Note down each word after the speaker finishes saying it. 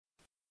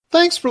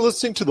Thanks for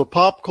listening to the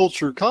Pop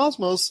Culture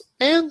Cosmos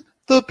and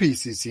the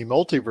PCC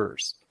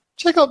Multiverse.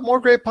 Check out more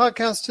great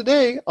podcasts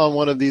today on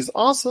one of these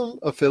awesome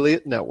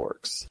affiliate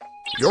networks.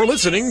 You're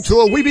listening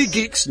to a Weeby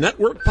Geeks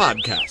Network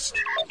podcast.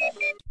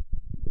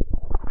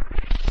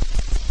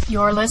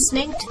 You're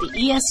listening to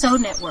the ESO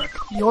Network,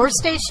 your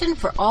station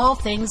for all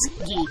things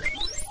geek.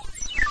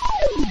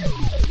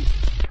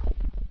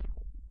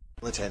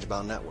 The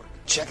Tangibound Network.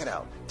 Check it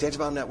out.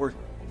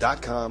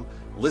 TangiboundNetwork.com.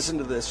 Listen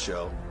to this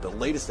show, the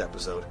latest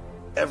episode,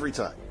 every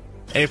time.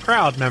 A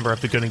proud member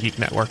of the Gonna Geek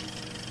Network.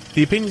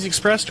 The opinions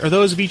expressed are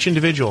those of each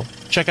individual.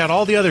 Check out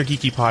all the other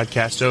geeky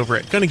podcasts over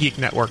at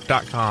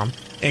GonnaGeekNetwork.com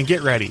and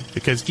get ready,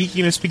 because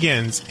geekiness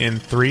begins in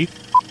 3,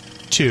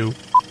 2,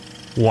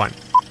 1.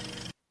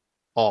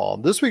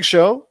 On this week's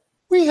show,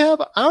 we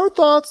have our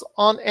thoughts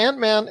on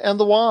Ant-Man and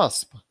the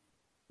Wasp.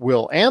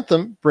 Will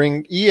Anthem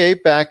bring EA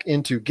back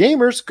into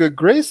gamers' good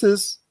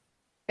graces?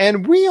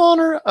 And we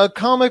honor a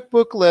comic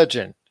book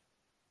legend.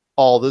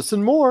 All this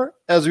and more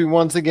as we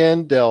once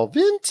again delve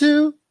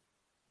into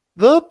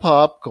the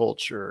Pop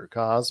Culture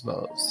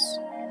Cosmos.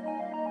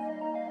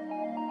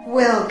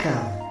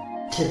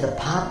 Welcome to the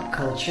Pop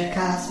Culture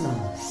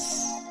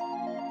Cosmos.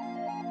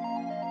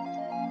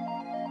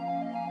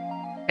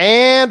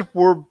 And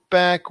we're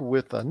back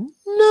with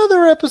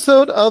another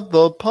episode of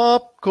the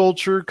Pop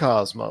Culture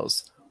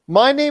Cosmos.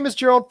 My name is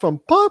Gerald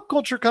from Pop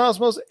Culture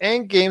Cosmos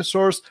and Game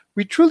Source.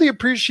 We truly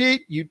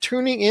appreciate you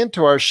tuning in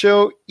to our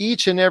show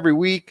each and every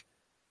week.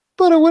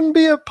 But it wouldn't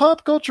be a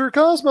Pop Culture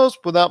Cosmos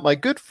without my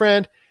good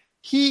friend.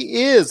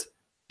 He is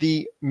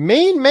the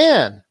main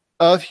man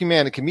of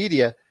Humanica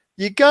Media.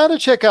 You got to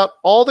check out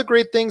all the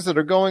great things that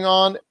are going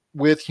on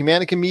with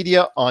Humanica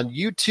Media on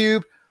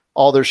YouTube,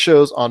 all their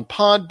shows on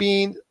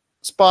Podbean,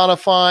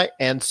 Spotify,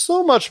 and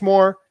so much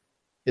more.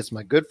 It's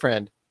my good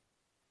friend.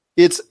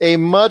 It's a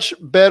much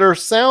better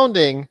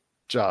sounding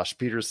Josh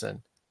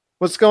Peterson.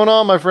 What's going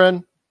on, my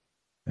friend?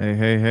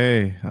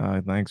 Hey.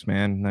 Thanks,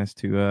 man. Nice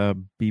to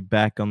be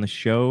back on the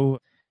show.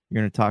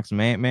 You're going to talk some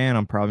Ant-Man.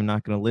 I'm probably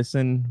not going to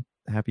listen.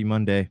 Happy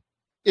Monday.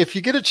 If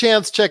you get a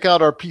chance, check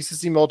out our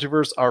PCC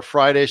Multiverse, our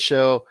Friday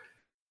show.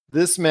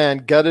 This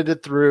man gutted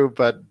it through,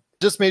 but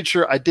just made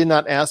sure I did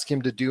not ask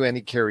him to do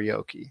any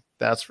karaoke.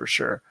 That's for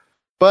sure.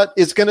 But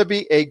it's going to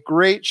be a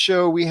great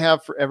show we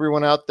have for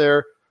everyone out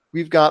there.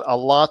 We've got a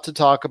lot to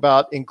talk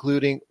about,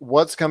 including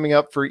what's coming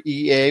up for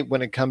EA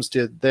when it comes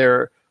to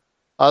their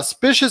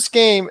auspicious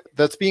game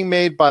that's being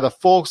made by the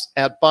folks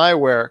at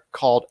BioWare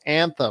called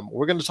Anthem.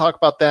 We're going to talk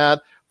about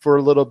that for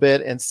a little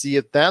bit and see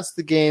if that's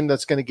the game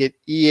that's going to get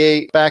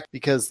EA back,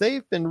 because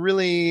they've been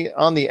really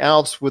on the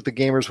outs with the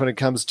gamers when it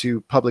comes to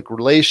public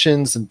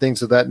relations and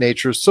things of that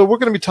nature. So we're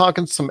going to be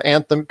talking some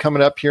Anthem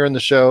coming up here in the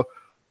show.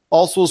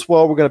 Also as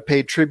well, we're going to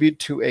pay tribute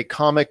to a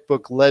comic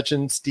book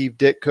legend, Steve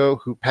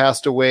Ditko, who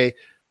passed away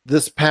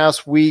this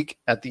past week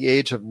at the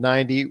age of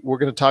 90. We're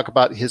going to talk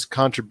about his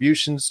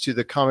contributions to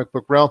the comic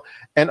book realm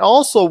and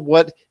also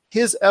what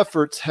his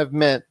efforts have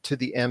meant to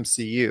the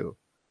MCU.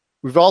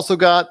 We've also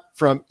got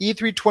from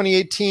E3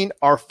 2018,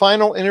 our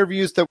final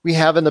interviews that we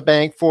have in the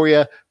bank for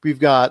you. We've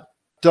got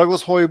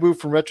Douglas Haughaboo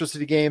from Retro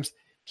City Games.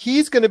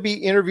 He's going to be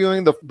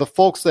interviewing the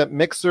folks at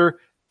Mixer,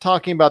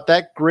 talking about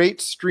that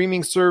great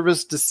streaming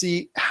service to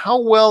see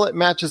how well it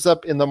matches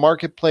up in the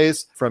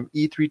marketplace from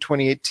E3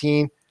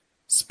 2018.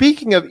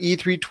 Speaking of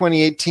E3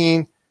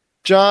 2018,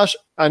 Josh,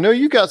 I know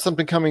you got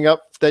something coming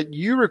up that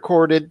you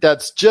recorded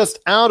that's just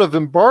out of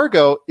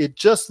embargo. It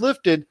just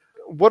lifted.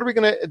 What are we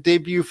going to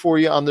debut for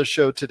you on the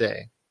show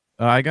today?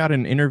 I got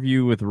an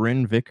interview with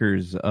Rin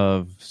Vickers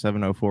of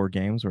 704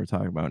 Games. We're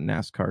talking about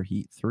NASCAR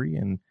Heat 3.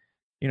 And,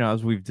 you know,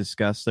 as we've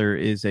discussed, there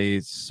is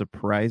a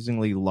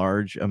surprisingly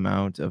large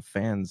amount of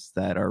fans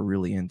that are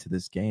really into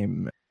this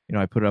game. You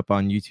know, I put it up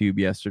on YouTube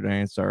yesterday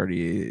and it's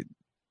already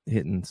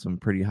hitting some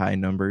pretty high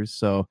numbers.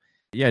 So,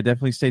 yeah,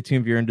 definitely stay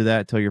tuned if you're into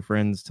that. Tell your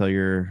friends, tell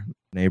your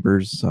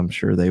neighbors. I'm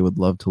sure they would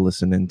love to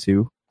listen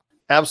into.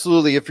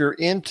 Absolutely. If you're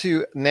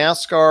into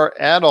NASCAR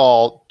at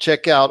all,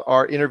 check out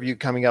our interview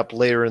coming up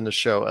later in the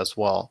show as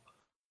well.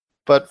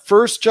 But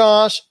first,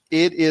 Josh,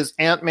 it is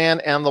Ant-Man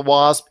and the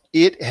Wasp.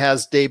 It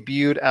has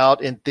debuted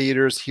out in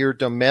theaters here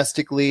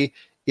domestically.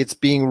 It's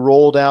being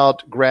rolled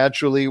out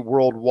gradually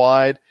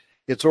worldwide.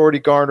 It's already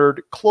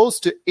garnered close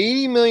to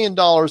 $80 million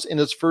in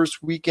its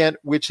first weekend,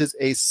 which is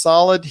a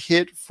solid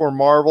hit for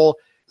Marvel.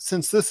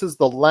 Since this is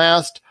the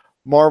last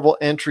Marvel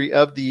entry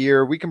of the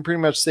year, we can pretty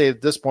much say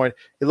at this point,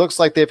 it looks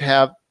like they've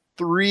had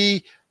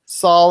 3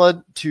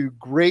 solid to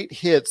great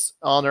hits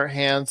on their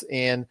hands.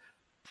 And,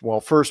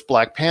 well, first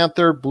Black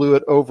Panther blew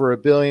it over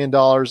 $1 billion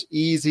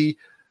easy.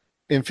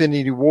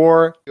 Infinity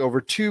War, over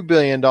 $2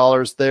 billion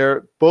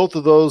there. Both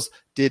of those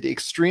did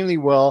extremely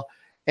well.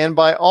 And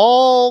by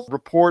all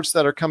reports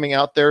that are coming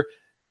out there,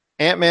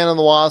 Ant-Man and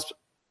the Wasp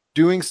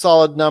doing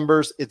solid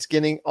numbers. It's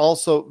getting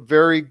also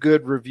very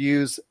good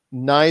reviews,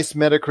 nice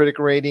Metacritic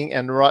rating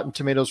and Rotten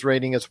Tomatoes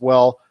rating as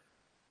well.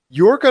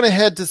 You're going to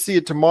head to see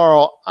it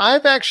tomorrow.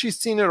 I've actually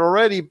seen it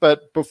already,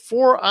 but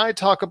before I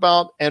talk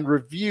about and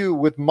review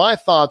with my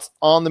thoughts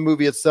on the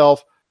movie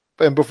itself,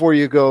 And before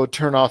you go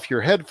turn off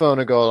your headphone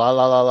and go la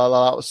la la la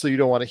la, so you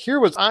don't want to hear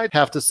what I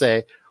have to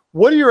say,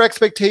 what are your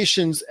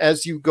expectations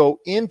as you go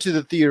into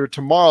the theater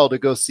tomorrow to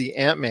go see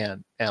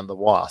Ant-Man and the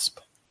Wasp?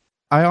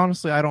 I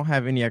don't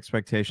have any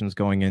expectations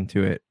going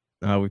into it.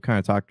 We've kind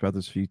of talked about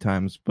this a few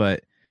times,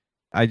 but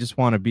I just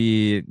want to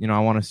be, I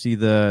want to see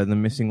the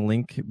missing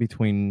link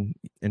between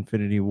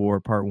Infinity War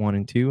Part 1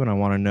 and 2, and I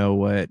want to know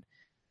what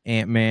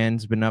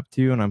Ant-Man's been up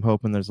to, and I'm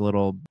hoping there's a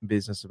little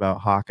business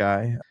about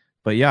Hawkeye.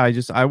 But yeah,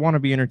 I want to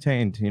be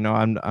entertained.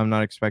 I'm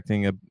not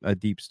expecting a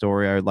deep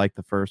story. I like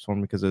the first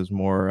one because it was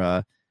more,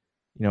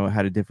 it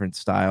had a different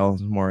style. It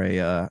was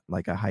more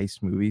like a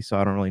heist movie, so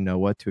I don't really know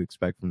what to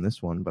expect from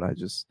this one, but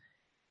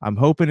I'm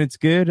hoping it's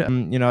good.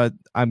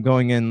 I'm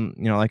going in,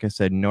 like I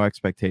said, no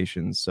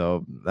expectations.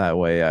 So that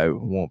way I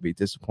won't be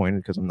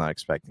disappointed because I'm not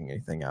expecting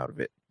anything out of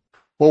it.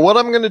 Well, what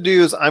I'm going to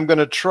do is I'm going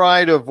to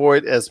try to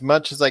avoid as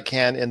much as I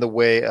can in the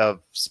way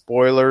of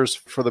spoilers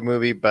for the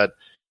movie, but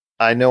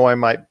I know I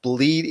might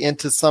bleed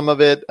into some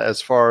of it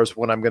as far as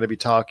what I'm going to be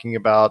talking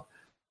about.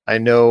 I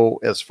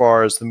know as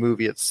far as the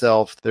movie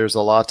itself, there's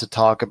a lot to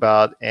talk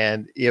about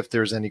and if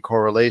there's any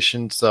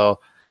correlation. So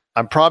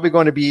I'm probably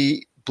going to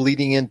be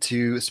bleeding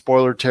into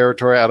spoiler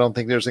territory. I don't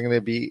think there's going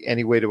to be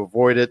any way to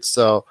avoid it.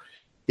 So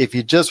if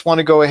you just want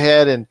to go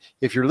ahead and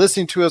if you're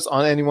listening to us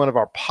on any one of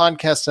our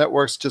podcast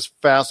networks, just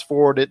fast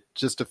forward it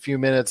just a few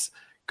minutes,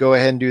 go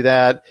ahead and do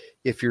that.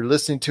 If you're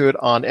listening to it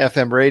on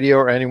FM radio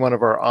or any one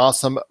of our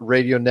awesome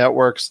radio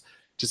networks,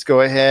 just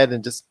go ahead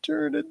and just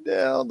turn it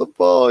down the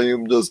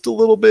volume just a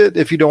little bit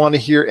if you don't want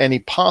to hear any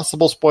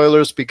possible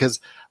spoilers, because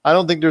I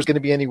don't think there's going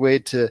to be any way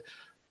to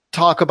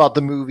talk about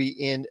the movie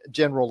in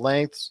general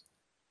lengths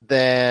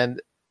than,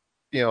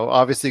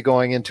 obviously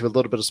going into a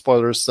little bit of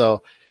spoilers.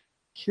 So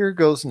here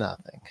goes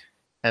nothing.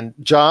 And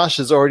Josh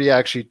has already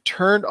actually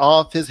turned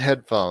off his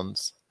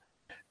headphones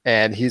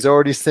and he's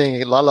already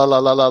singing la la la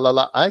la la la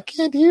la. I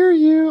can't hear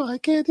you. I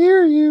can't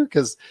hear you,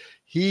 because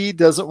he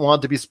doesn't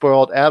want to be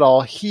spoiled at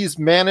all. He's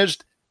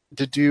managed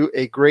to do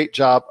a great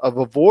job of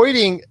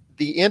avoiding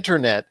the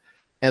internet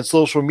and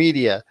social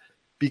media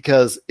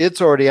because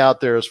it's already out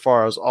there as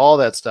far as all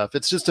that stuff.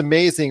 It's just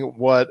amazing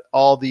what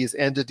all these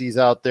entities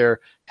out there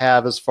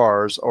have as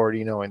far as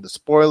already knowing the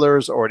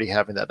spoilers, already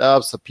having that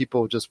up. So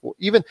people just will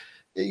even,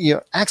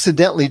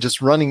 accidentally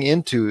just running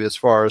into as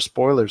far as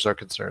spoilers are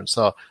concerned.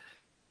 So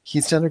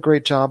he's done a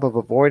great job of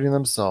avoiding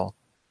them. So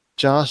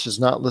Josh is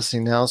not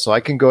listening now, so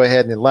I can go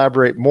ahead and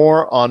elaborate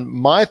more on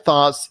my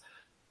thoughts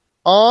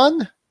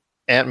on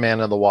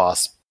Ant-Man and the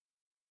Wasp.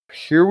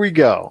 Here we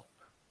go.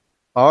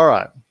 All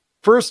right.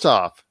 First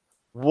off,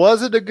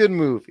 was it a good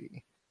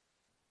movie?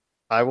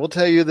 I will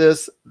tell you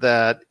this,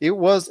 that it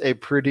was a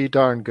pretty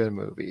darn good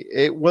movie.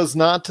 It was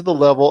not to the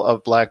level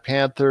of Black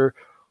Panther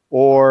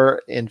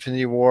or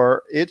Infinity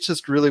War. It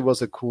just really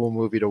was a cool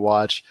movie to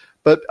watch.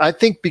 But I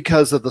think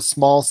because of the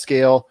small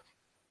scale,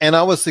 and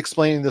I was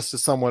explaining this to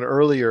someone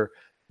earlier,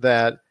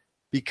 that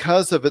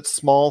because of its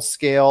small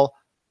scale,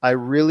 I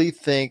really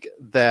think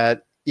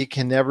that it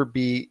can never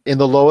be in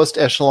the lowest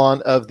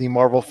echelon of the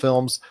Marvel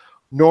films,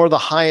 nor the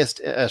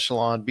highest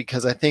echelon,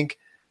 because I think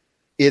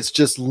it's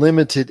just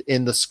limited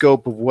in the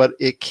scope of what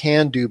it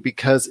can do,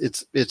 because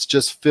it's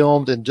just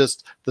filmed and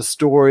just the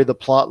story, the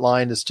plot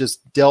line is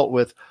just dealt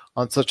with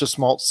on such a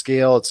small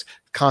scale. It's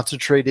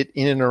concentrated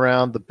in and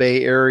around the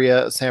Bay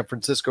Area, San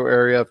Francisco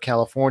area of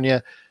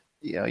California.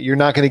 You're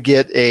not going to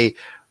get a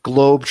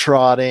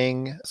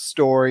globe-trotting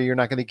story. You're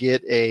not going to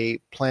get a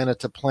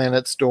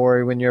planet-to-planet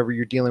story whenever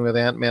you're dealing with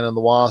Ant-Man and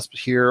the Wasp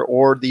here,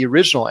 or the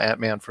original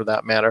Ant-Man for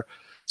that matter.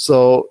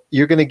 So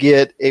you're going to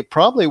get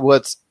probably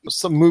what's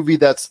some movie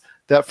that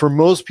for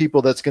most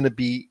people that's going to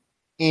be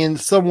in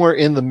somewhere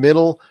in the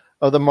middle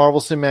of the Marvel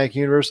Cinematic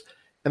Universe.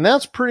 And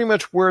that's pretty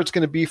much where it's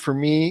going to be for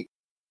me.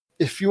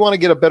 If you want to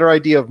get a better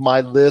idea of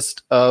my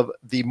list of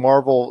the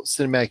Marvel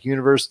Cinematic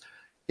Universe,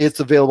 it's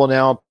available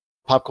now on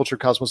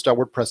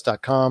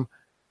popculturecosmos.wordpress.com.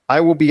 I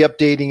will be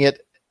updating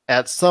it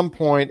at some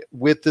point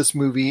with this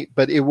movie,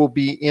 but it will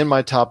be in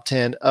my top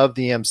 10 of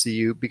the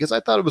MCU because I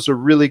thought it was a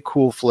really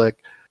cool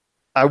flick.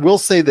 I will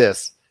say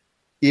this.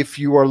 If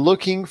you are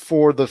looking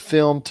for the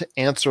film to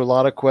answer a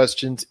lot of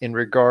questions in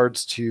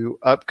regards to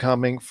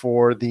upcoming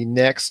for the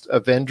next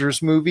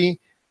Avengers movie,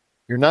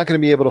 you're not going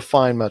to be able to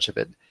find much of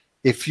it.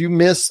 If you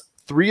miss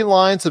 3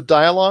 lines of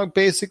dialogue,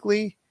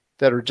 basically,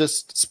 that are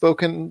just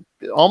spoken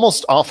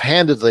almost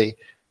offhandedly,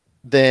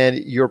 then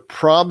you're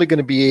probably going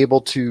to be able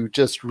to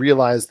just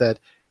realize that,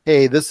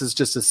 hey, this is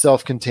just a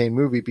self-contained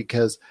movie,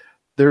 because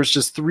there's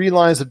just 3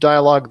 lines of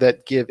dialogue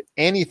that give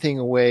anything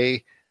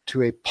away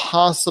to a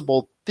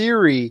possible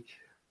theory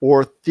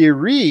or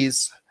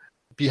theories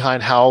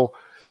behind how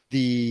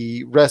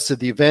the rest of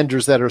the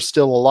Avengers that are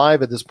still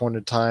alive at this point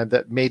in time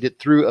that made it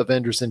through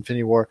Avengers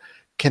Infinity War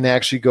can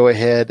actually go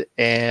ahead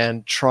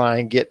and try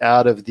and get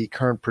out of the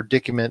current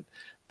predicament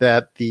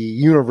that the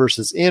universe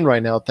is in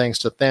right now, thanks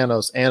to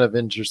Thanos and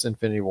Avengers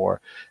Infinity War.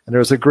 And there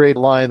was a great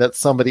line that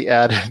somebody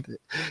added.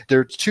 There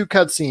are 2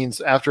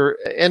 cutscenes after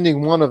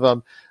ending one of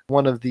them.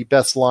 One of the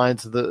best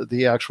lines of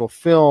the actual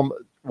film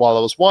while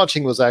I was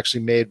watching was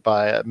actually made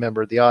by a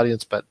member of the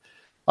audience, but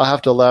I'll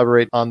have to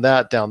elaborate on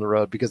that down the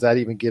road because that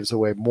even gives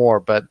away more.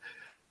 But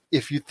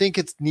if you think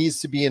it needs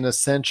to be an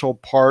essential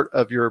part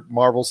of your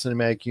Marvel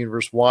Cinematic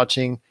Universe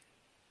watching,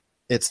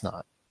 it's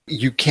not.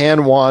 You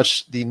can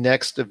watch the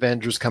next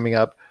Avengers coming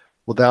up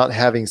without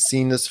having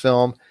seen this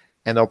film,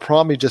 and they'll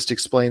probably just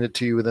explain it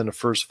to you within the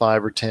first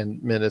 5 or 10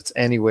 minutes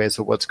anyways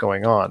of what's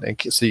going on, and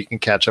so you can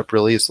catch up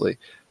real easily.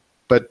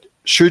 But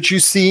should you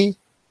see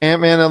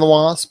Ant-Man and the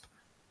Wasp?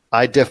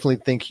 I definitely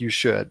think you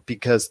should,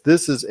 because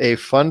this is a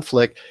fun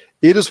flick.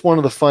 It is one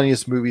of the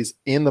funniest movies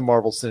in the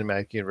Marvel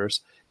Cinematic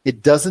Universe.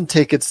 It doesn't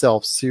take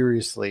itself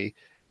seriously,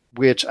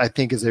 which I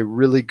think is a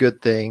really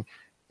good thing.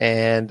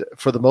 And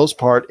for the most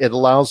part, it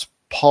allows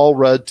Paul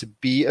Rudd to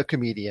be a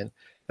comedian.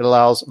 It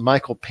allows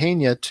Michael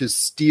Pena to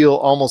steal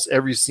almost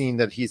every scene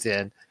that he's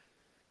in.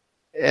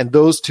 And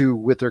those two,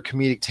 with their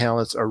comedic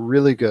talents, are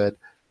really good.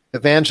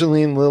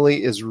 Evangeline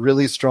Lilly is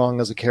really strong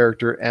as a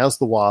character as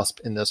the Wasp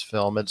in this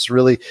film. It's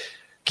really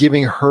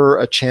giving her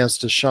a chance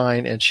to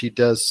shine, and she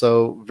does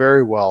so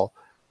very well.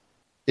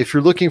 If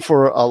you're looking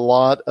for a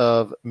lot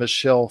of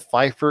Michelle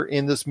Pfeiffer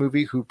in this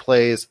movie, who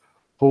plays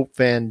Hope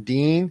Van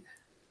Deen,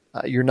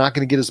 you're not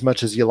going to get as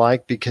much as you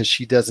like because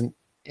she doesn't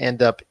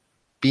end up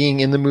being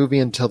in the movie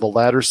until the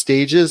latter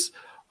stages,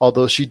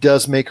 although she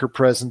does make her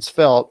presence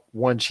felt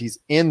when she's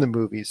in the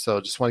movie. So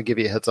just want to give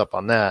you a heads up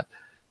on that.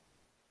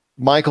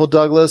 Michael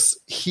Douglas,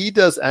 he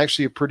does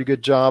actually a pretty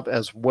good job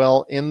as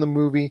well in the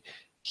movie.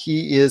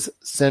 He is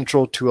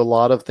central to a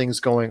lot of things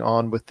going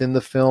on within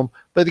the film.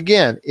 But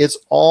again, it's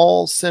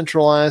all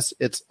centralized.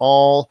 It's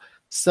all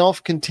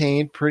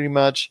self-contained pretty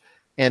much.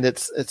 And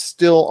it's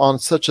still on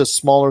such a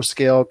smaller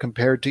scale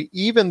compared to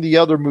even the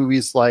other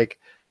movies like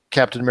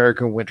Captain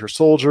America Winter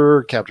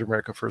Soldier, Captain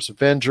America First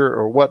Avenger,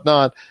 or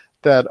whatnot,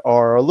 that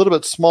are a little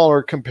bit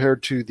smaller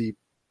compared to the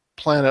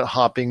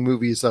planet-hopping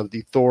movies of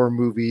the Thor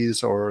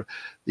movies or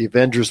the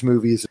Avengers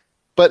movies.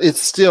 But it's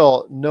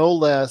still no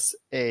less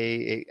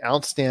a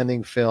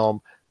outstanding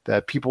film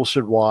that people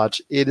should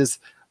watch. It is,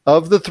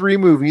 of the 3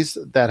 movies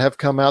that have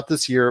come out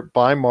this year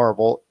by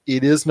Marvel,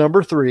 it is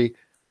number 3,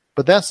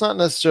 but that's not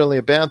necessarily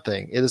a bad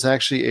thing. It is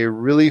actually a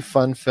really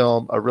fun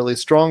film, a really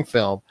strong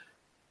film.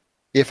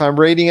 If I'm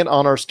rating it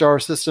on our star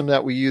system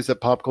that we use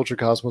at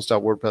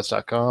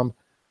popculturecosmos.wordpress.com,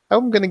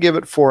 I'm going to give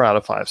it 4 out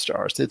of 5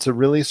 stars. It's a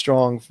really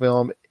strong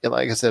film.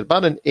 Like I said,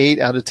 about an 8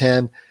 out of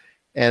 10,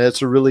 and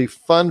it's a really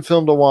fun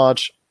film to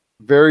watch.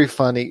 Very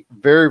funny,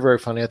 very, very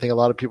funny. I think a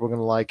lot of people are going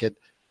to like it.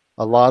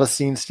 A lot of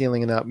scene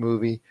stealing in that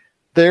movie.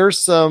 There's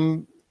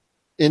some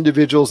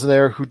individuals in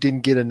there who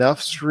didn't get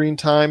enough screen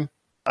time.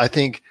 I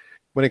think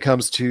when it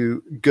comes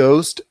to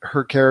Ghost,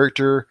 her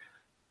character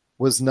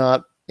was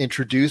not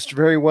introduced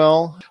very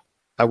well.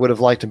 I would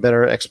have liked a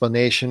better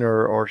explanation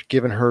or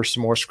given her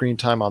some more screen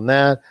time on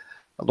that.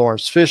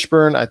 Lawrence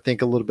Fishburne, I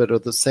think a little bit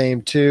of the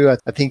same too.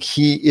 I think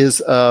he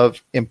is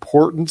of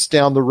importance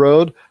down the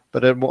road,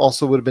 but it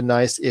also would have been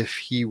nice if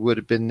he would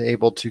have been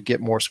able to get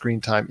more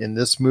screen time in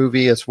this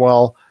movie as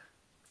well.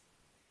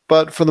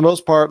 But for the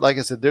most part, like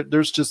I said,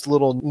 there's just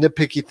little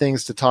nitpicky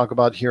things to talk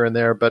about here and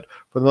there. But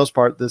for the most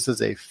part, this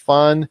is a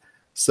fun,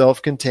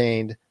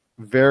 self-contained,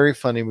 very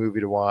funny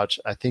movie to watch.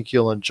 I think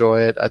you'll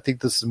enjoy it. I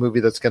think this is a movie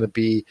that's going to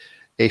be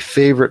a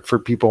favorite for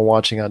people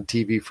watching on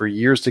TV for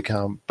years to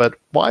come. But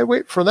why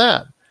wait for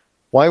that?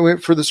 Why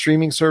wait for the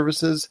streaming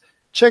services?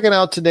 Check it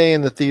out today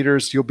in the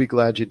theaters. You'll be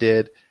glad you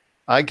did.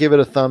 I give it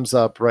a thumbs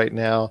up right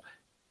now.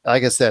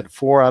 Like I said,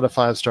 4 out of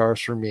 5 stars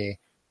for me.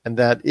 And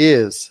that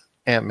is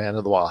Ant-Man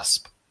and the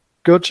Wasp.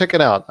 Go check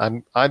it out.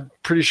 I'm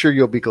pretty sure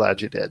you'll be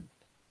glad you did.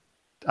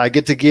 I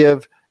get to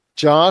give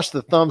Josh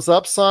the thumbs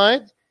up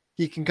sign.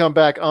 He can come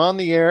back on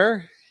the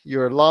air.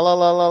 Your la la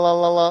la la la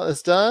la la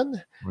is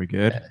done. We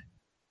good?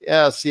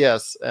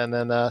 Yes. And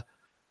then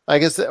I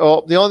guess the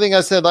only thing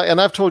I said,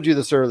 and I've told you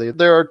this earlier,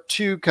 there are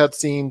 2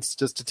 cutscenes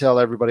just to tell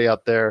everybody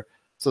out there.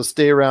 So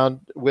stay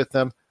around with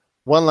them.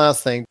 One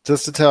last thing,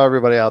 just to tell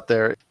everybody out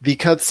there, the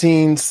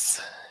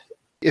cutscenes,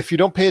 if you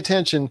don't pay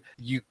attention,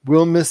 you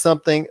will miss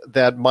something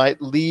that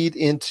might lead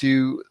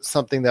into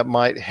something that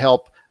might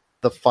help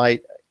the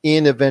fight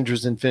in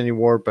Avengers Infinity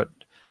War. But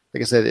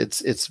like I said,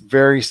 it's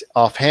very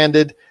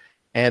offhanded,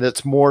 and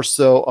it's more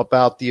so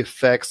about the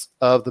effects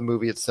of the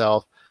movie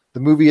itself. The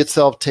movie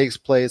itself takes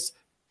place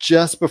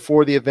just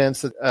before the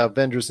events of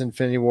Avengers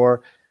Infinity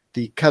War.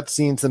 The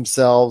cutscenes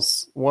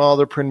themselves, well,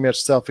 they're pretty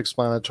much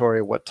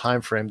self-explanatory what time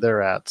frame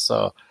they're at.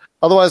 So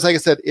otherwise, like I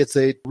said, it's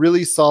a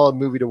really solid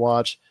movie to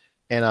watch,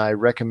 and I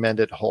recommend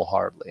it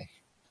wholeheartedly.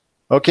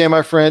 Okay,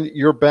 my friend,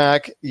 you're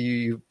back.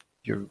 You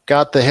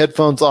got the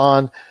headphones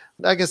on.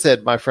 Like I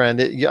said, my friend,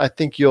 I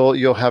think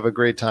you'll have a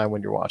great time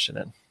when you're watching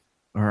it.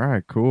 All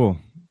right, cool.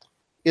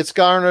 It's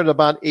garnered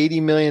about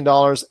 $80 million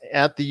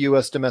at the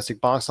U.S. domestic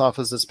box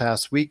office this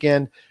past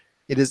weekend.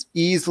 It is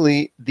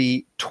easily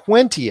the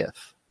 20th.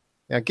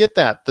 Now get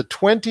that, the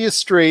 20th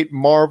straight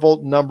Marvel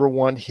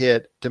 #1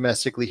 hit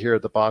domestically here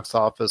at the box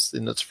office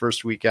in its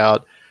first week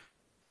out.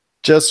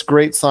 Just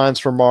great signs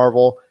for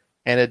Marvel,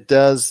 and it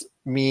does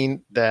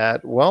mean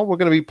that, well, we're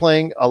going to be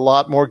playing a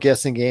lot more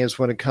guessing games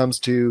when it comes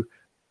to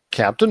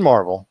Captain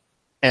Marvel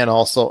and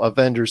also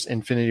Avengers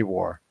Infinity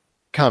War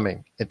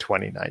coming in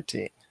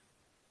 2019.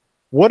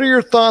 What are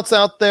your thoughts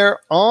out there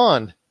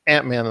on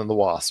Ant-Man and the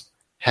Wasp?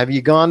 Have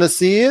you gone to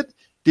see it?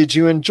 Did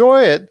you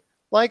enjoy it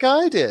like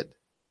I did?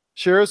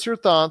 Share us your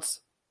thoughts,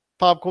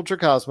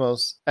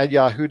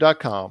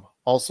 popculturecosmos@yahoo.com.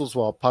 Also as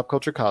well, Pop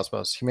Culture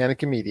Cosmos,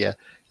 Humanica Media,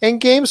 and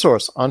Game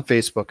Source on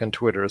Facebook and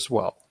Twitter as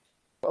well.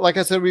 Like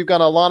I said, we've got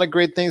a lot of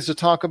great things to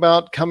talk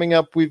about. Coming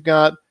up, we've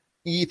got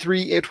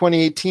E3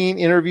 2018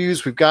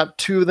 interviews. We've got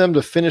 2 of them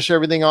to finish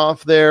everything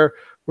off there.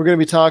 We're going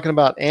to be talking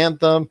about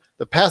Anthem,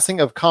 the passing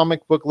of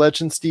comic book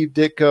legend Steve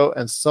Ditko,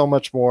 and so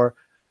much more.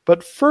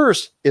 But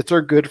first, it's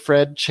our good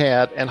friend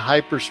Chad and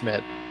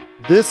Hyperschmitt.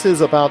 This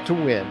is About to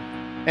Win,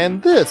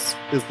 and this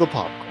is the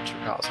Pop Culture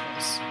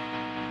Cosmos.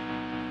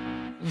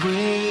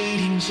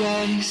 Waiting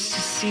just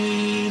to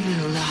see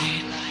the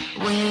light.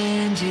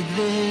 When did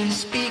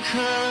this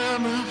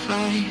become a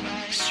fight?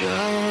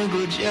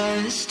 Struggle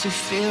just to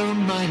fill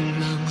my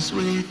lungs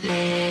with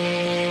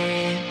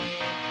air.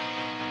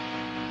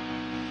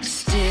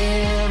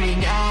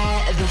 Staring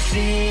at the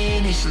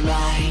finish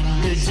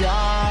line, the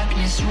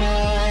darkness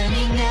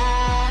running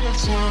out of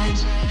time.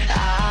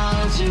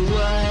 I'll do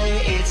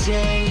what it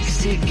takes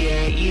to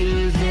get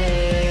you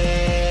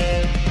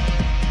there.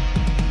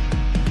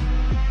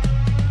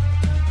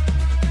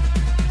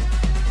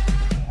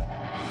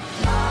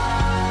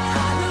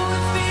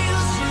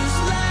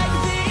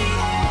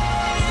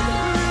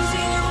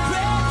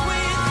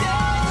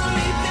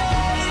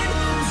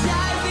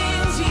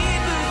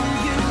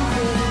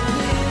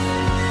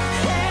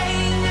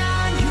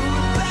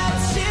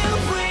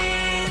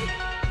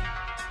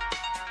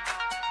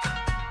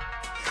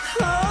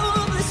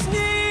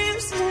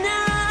 Hopelessness is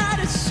not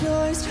a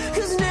choice,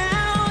 'cause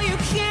now you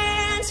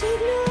can't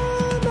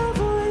ignore my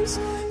voice.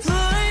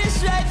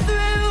 Push right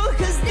through,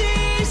 'cause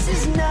this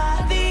is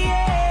not the end.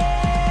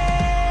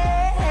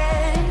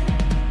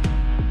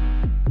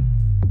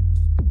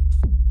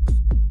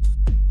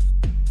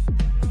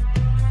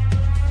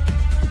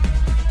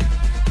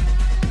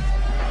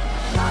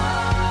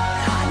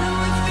 I know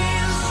it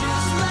feels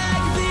just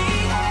like the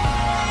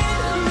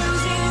end,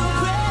 losing your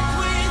breath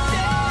with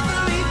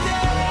every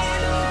pain,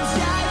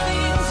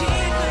 diving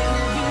deeper than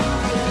you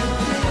can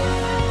think.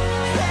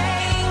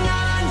 Hang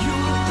on,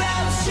 you're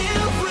about to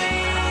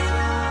win.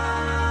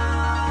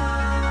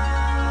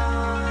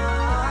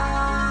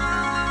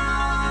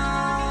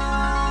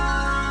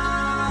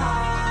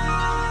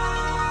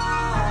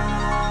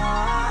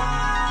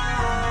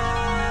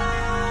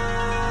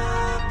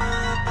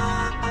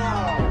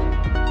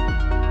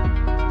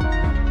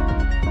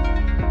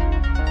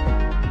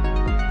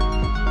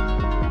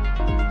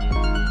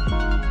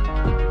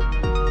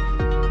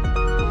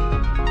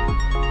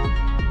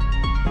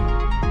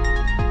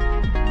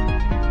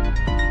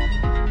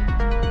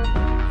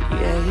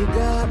 Yeah, you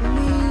got me.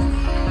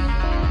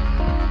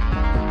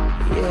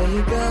 Yeah,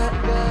 you got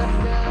me.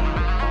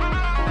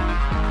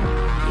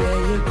 Yeah,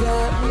 you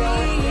got me.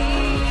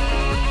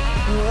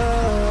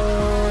 Whoa.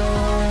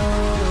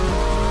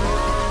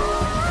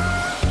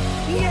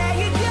 Yeah,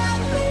 you got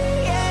me.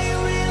 Yeah, you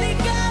really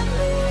got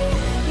me.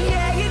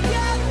 Yeah, you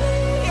got me.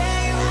 Yeah,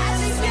 you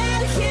hasn't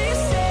got a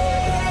kiss.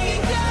 Yeah, you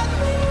got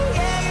me.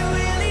 Yeah, you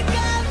really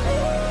got me.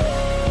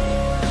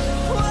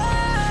 Whoa, I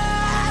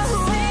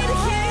just need a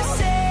kiss.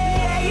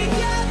 Yeah, you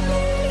got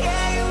me.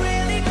 Yeah, you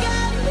really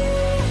got me.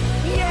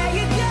 Yeah,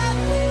 you got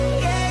me.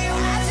 Yeah, you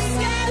hasn't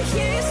got a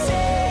kiss.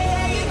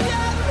 Yeah, you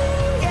got me.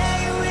 Yeah,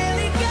 you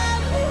really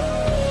got me.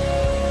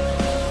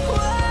 Whoa, I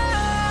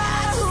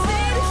just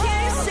need a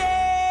kiss.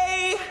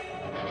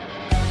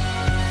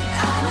 I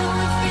know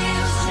it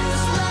feels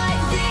just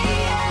like the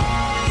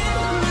end,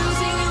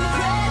 losing your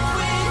breath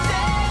with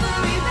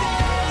every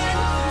pain,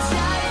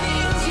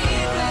 diving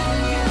deeper than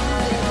you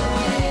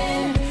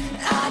can.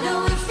 I know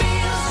it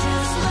feels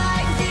just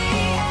like the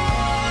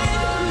end,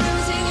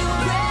 losing your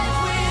breath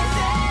with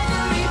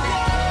every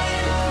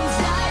pain,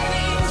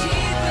 diving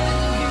deeper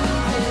than you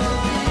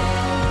can.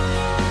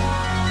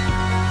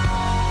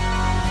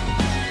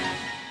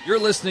 You're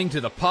listening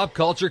to the Pop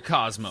Culture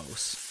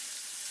Cosmos.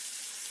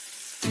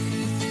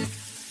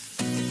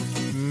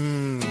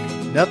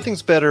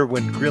 Nothing's better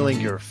when grilling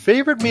your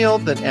favorite meal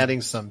than adding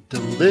some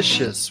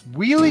delicious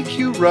Wheelie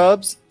Q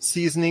rubs,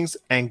 seasonings,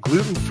 and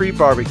gluten-free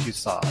barbecue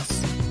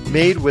sauce.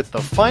 Made with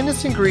the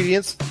finest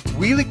ingredients,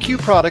 Wheelie Q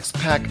products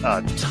pack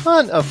a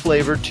ton of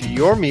flavor to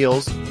your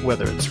meals,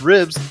 whether it's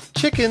ribs,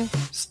 chicken,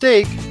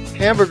 steak,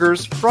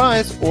 hamburgers,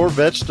 fries, or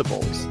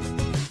vegetables.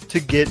 To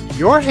get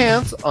your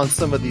hands on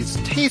some of these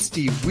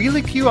tasty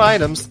Wheelie Q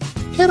items,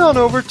 head on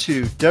over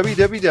to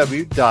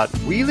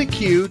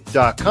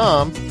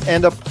www.wheelieq.com,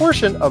 and a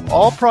portion of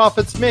all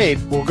profits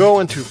made will go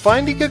into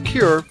finding a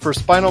cure for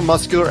spinal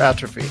muscular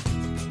atrophy.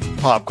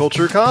 Pop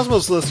Culture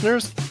Cosmos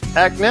listeners,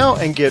 act now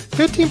and get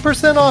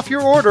 15% off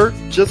your order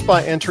just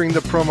by entering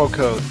the promo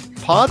code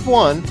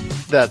POD1,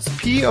 that's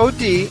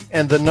POD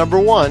and the number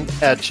 1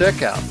 at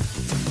checkout.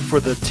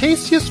 For the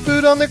tastiest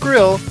food on the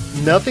grill,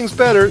 Nothing's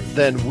better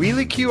than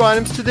Wheelie Q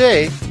items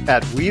today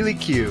at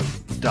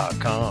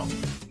wheelieq.com.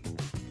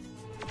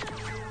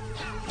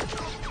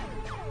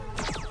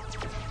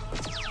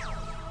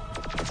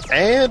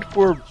 And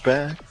we're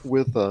back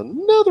with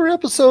another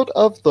episode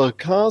of the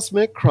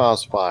Cosmic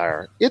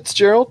Crossfire. It's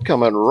Gerald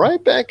coming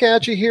right back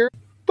at you here,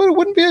 but it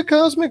wouldn't be a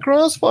Cosmic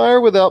Crossfire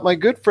without my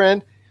good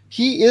friend.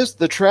 He is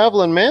the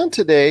traveling man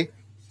today.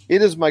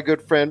 It is my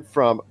good friend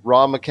from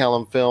Rob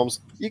McCallum Films.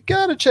 You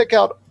got to check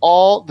out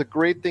all the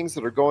great things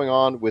that are going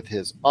on with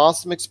his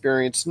awesome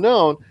experience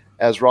known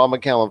as Rob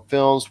McCallum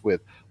Films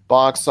with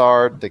Box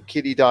Art, the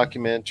Kitty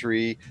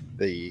documentary,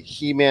 the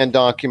He-Man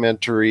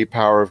documentary,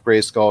 Power of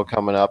Grayskull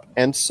coming up,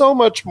 and so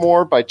much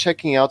more by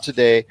checking out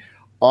today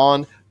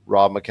on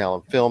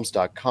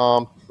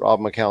robmccallumfilms.com, Rob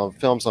McCallum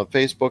Films on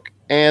Facebook,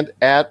 and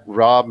at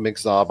Rob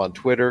McZob on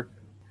Twitter.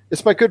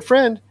 It's my good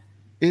friend.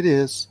 It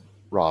is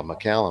Rob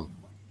McCallum.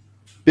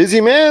 Busy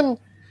man,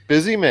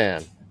 busy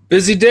man.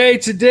 Busy day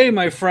today,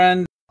 my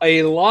friend.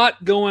 A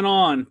lot going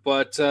on,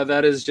 but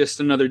that is just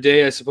another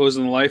day, I suppose,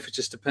 in life. It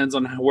just depends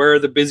on where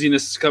the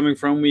busyness is coming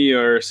from. We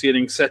are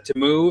getting set to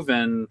move,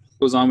 and it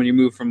goes on when you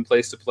move from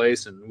place to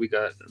place, and we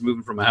got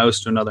moving from a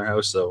house to another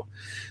house. So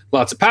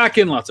lots of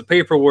packing, lots of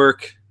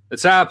paperwork.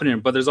 It's happening,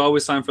 but there's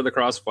always time for the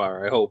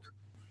crossfire, I hope.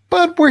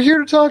 But we're here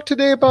to talk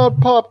today about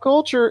pop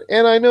culture,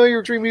 and I know you're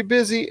extremely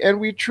busy, and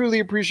we truly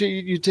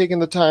appreciate you taking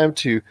the time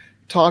to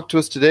talk to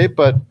us today.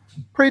 But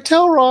pray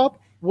tell, Rob,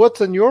 what's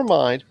on your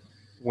mind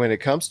when it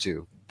comes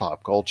to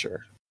pop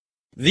culture?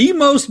 The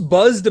most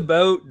buzzed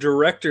about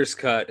director's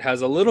cut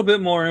has a little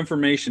bit more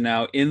information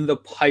now in the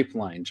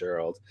pipeline,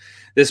 Gerald.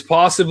 This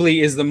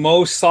possibly is the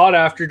most sought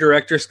after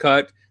director's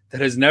cut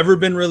that has never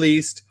been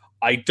released.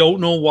 I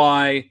don't know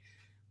why,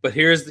 but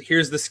here's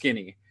the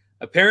skinny.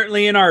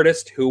 Apparently an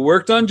artist who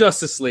worked on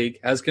Justice League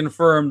has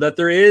confirmed that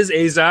there is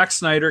a Zack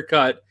Snyder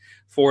cut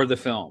for the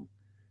film.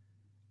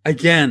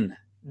 Again,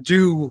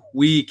 do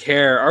we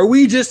care? Are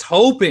we just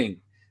hoping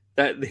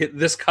that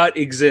this cut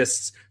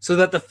exists so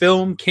that the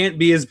film can't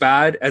be as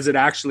bad as it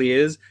actually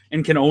is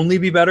and can only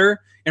be better?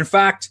 In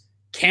fact,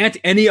 can't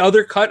any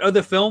other cut of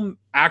the film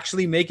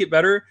actually make it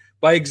better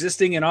by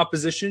existing in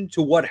opposition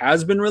to what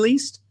has been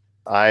released?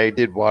 I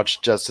did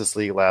watch Justice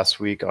League last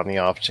week on the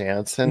off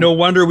chance. And no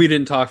wonder we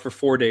didn't talk for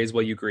 4 days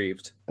while you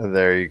grieved.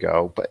 There you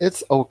go. But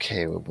it's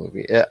okay with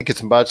movie.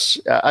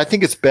 I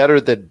think it's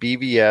better than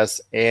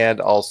BVS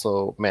and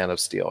also Man of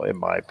Steel, in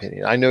my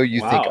opinion. I know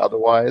you think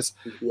otherwise.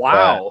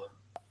 Wow.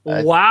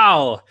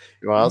 Wow.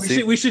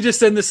 We we should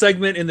just end the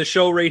segment in the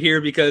show right here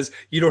because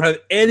you don't have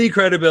any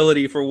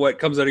credibility for what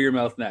comes out of your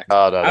mouth next.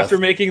 After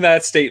making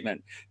that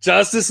statement,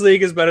 Justice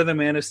League is better than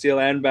Man of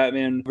Steel and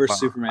Batman versus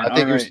Superman. I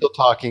think you're still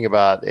talking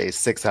about a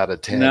 6 out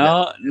of 10.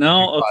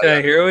 No.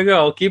 Okay, here we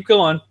go. Keep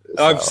going.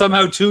 I've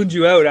somehow tuned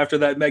you out after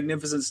that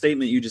magnificent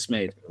statement you just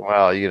made.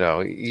 Well, you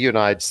and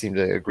I seem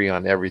to agree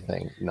on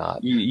everything.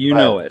 You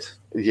know it.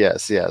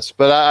 Yes.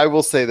 But I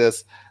will say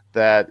this,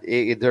 that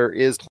there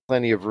is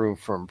plenty of room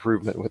for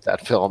improvement with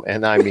that film,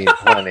 and I mean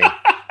plenty.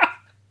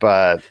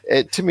 But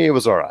to me, it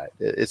was all right.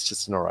 It's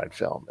just an all right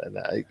film, and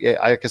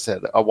like I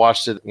said, I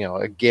watched it,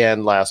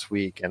 again last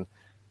week, and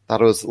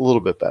thought it was a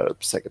little bit better the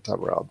second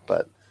time around.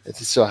 But it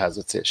still has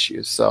its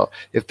issues. So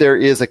if there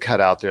is a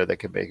cut out there that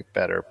can make it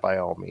better, by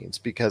all means,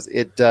 because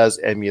it does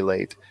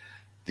emulate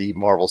the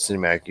Marvel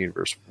Cinematic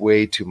Universe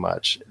way too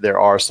much. There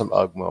are some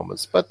ugh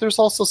moments, but there's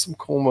also some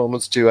cool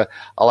moments too.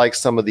 I like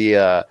some of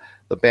the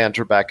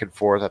banter back and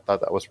forth. I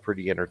thought that was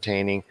pretty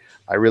entertaining.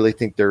 I really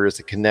think there is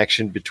a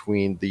connection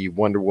between the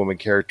Wonder Woman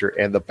character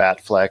and the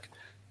Batfleck,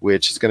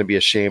 which is going to be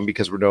a shame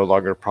because we're no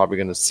longer probably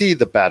going to see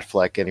the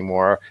Batfleck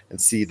anymore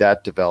and see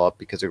that develop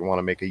because they want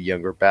to make a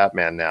younger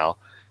Batman now.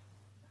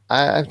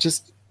 I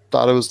just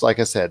thought it was, like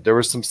I said, there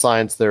were some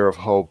signs there of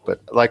hope, but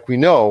like we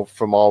know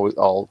from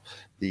all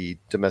the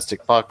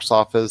domestic box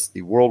office,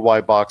 the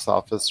worldwide box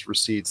office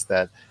receipts,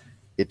 that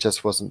it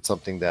just wasn't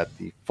something that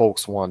the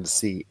folks wanted to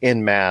see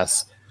en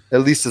masse, at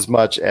least as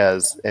much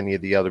as any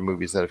of the other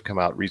movies that have come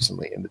out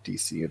recently in the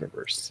DC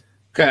universe.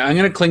 Okay, I'm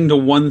going to cling to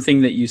one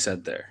thing that you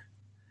said there.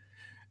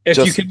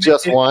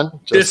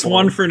 Just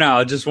one for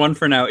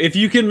now. If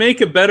you can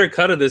make a better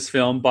cut of this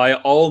film, by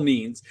all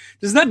means,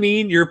 does that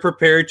mean you're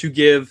prepared to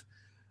give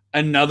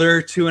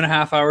another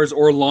 2.5 hours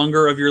or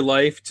longer of your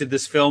life to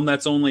this film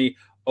that's only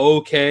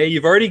okay?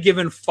 You've already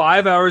given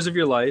 5 hours of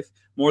your life,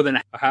 more than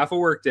half a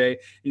workday, and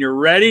you're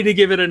ready to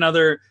give it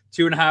another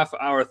 2.5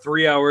 hour,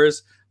 3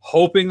 hours,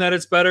 hoping that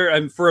it's better,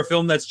 and for a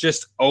film that's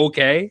just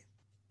okay?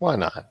 Why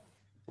not?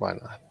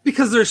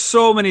 Because there's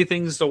so many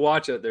things to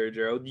watch out there,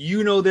 Gerald.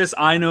 You know this.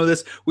 I know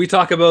this. We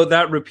talk about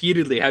that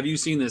repeatedly. Have you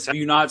seen this? Have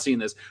you not seen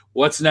this?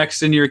 What's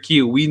next in your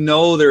queue? We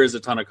know there is a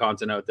ton of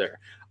content out there.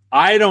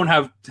 I don't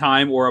have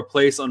time or a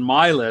place on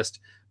my list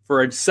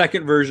for a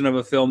second version of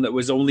a film that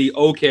was only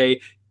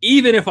okay,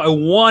 even if I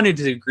wanted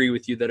to agree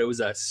with you that it was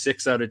a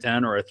 6 out of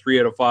 10 or a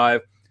 3 out of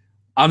 5.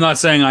 I'm not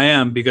saying I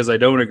am, because I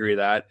don't agree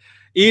that.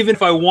 Even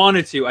if I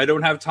wanted to, I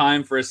don't have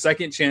time for a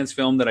second chance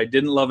film that I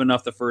didn't love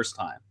enough the first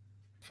time.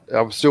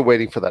 I'm still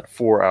waiting for that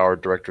 4-hour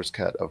director's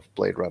cut of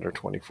Blade Runner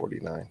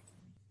 2049.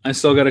 I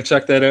still got to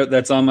check that out.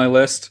 That's on my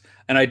list.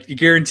 And I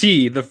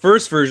guarantee the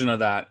first version of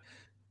that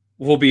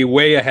will be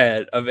way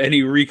ahead of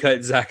any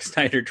recut Zack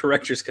Snyder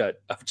director's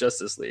cut of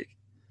Justice League.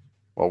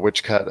 Well,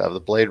 which cut of the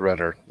Blade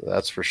Runner?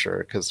 That's for sure,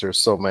 because there's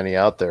so many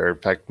out there. In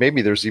fact,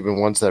 maybe there's even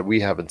ones that we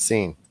haven't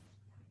seen.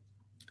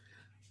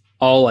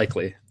 All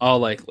likely.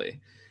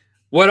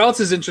 What else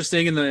is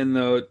interesting in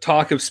the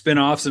talk of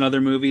spin-offs and other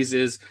movies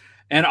is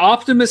an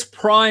Optimus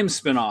Prime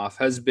spin-off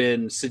has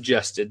been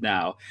suggested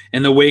now.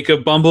 In the wake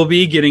of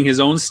Bumblebee getting his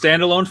own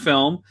standalone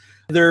film,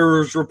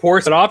 there's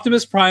reports that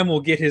Optimus Prime will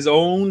get his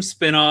own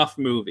spin-off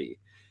movie.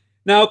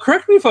 Now,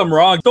 correct me if I'm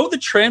wrong, don't the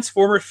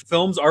Transformer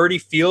films already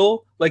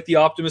feel like the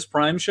Optimus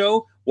Prime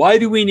show? Why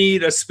do we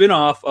need a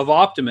spin-off of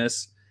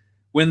Optimus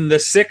when the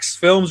 6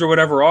 films or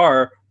whatever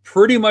are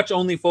pretty much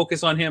only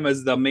focus on him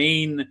as the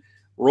main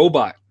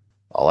robot?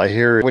 All I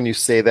hear when you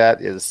say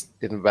that is,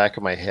 in the back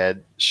of my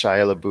head,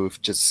 Shia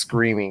LaBeouf just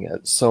screaming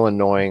it so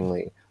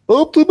annoyingly,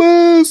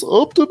 Optimus!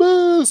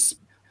 Optimus!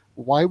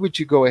 Why would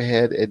you go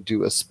ahead and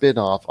do a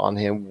spin-off on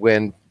him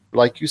when,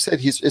 like you said,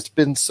 it's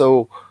been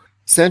so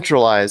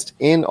centralized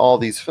in all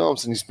these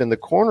films, and he's been the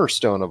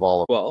cornerstone of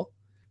all of them? Well,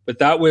 but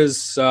that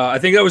was, I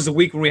think that was the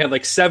week when we had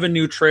like 7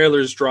 new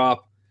trailers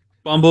drop.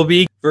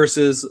 Bumblebee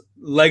versus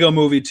Lego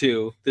Movie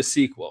 2, the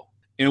sequel,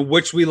 in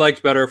which we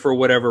liked better for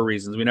whatever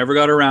reasons. We never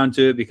got around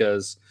to it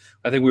because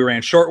I think we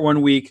ran short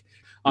one week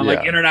on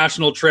like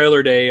International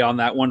Trailer Day on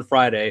that one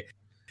Friday.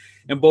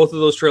 And both of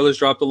those trailers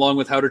dropped along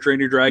with How to Train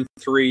Your Dragon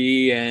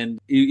 3 and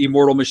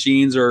Immortal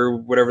Machines or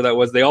whatever that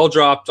was. They all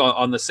dropped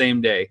on the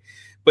same day.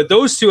 But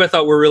those two I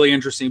thought were really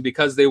interesting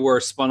because they were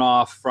spun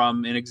off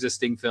from an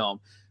existing film.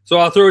 So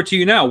I'll throw it to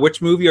you now.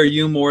 Which movie are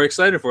you more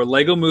excited for?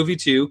 Lego Movie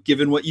 2,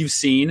 given what you've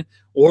seen,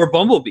 or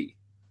Bumblebee?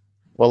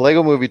 Well,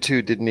 Lego Movie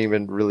 2 didn't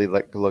even really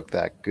look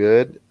that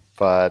good,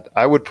 but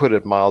I would put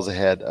it miles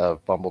ahead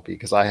of Bumblebee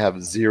because I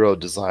have zero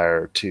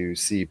desire to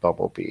see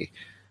Bumblebee.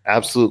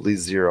 Absolutely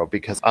zero,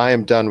 because I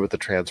am done with the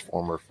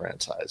Transformer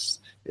franchise.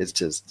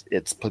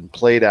 It's been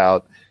played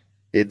out.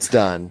 It's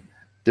done.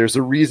 There's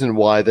a reason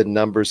why the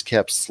numbers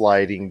kept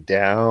sliding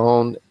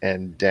down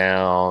and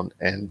down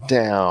and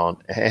down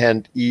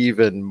and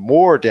even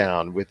more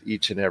down with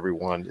each and every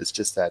one. It's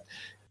just that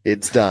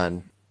it's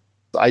done.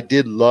 I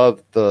did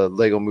love the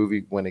Lego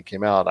Movie when it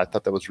came out. I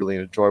thought that was really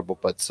enjoyable,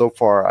 but so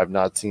far I've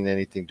not seen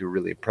anything to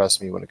really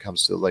impress me when it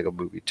comes to the Lego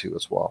Movie 2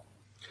 as well.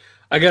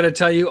 I got to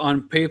tell you,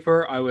 on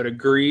paper, I would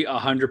agree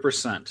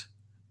 100%.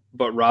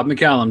 But Rob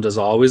McCallum does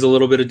always a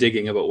little bit of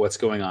digging about what's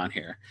going on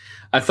here.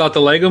 I thought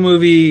the Lego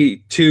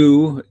Movie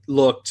 2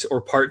 looked, or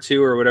Part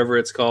 2 or whatever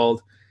it's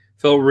called,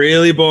 felt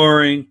really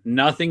boring.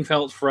 Nothing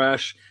felt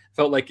fresh.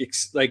 Felt like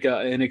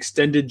an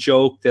extended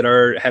joke that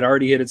had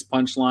already hit its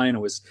punchline. It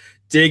was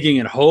digging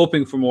and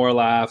hoping for more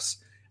laughs.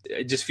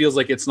 It just feels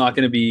like it's not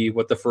going to be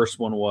what the first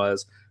one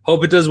was.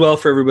 Hope it does well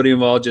for everybody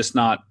involved, just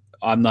not.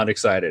 I'm not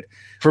excited.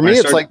 For me,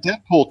 it's like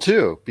Deadpool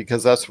 2,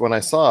 because that's when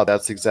I saw it.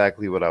 That's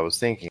exactly what I was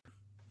thinking.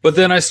 But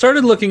then I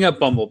started looking at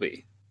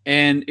Bumblebee,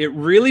 and it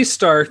really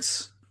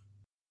starts...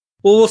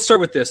 Well, we'll start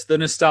with this, the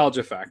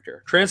nostalgia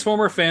factor.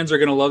 Transformer fans are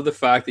going to love the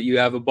fact that you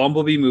have a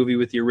Bumblebee movie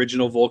with the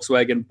original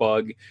Volkswagen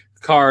Bug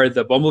car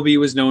that Bumblebee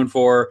was known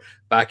for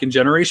back in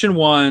Generation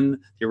 1,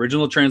 the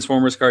original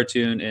Transformers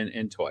cartoon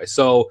and toy.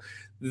 So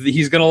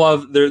he's going to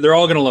love... They're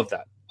all going to love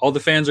that. All the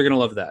fans are going to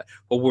love that.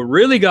 But what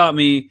really got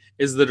me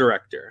is the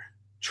director.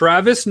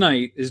 Travis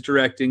Knight is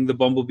directing the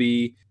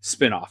Bumblebee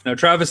spinoff. Now,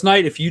 Travis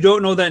Knight, if you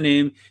don't know that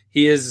name,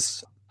 he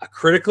is a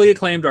critically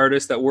acclaimed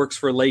artist that works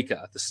for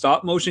Leica, the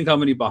stop motion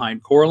company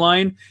behind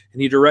Coraline,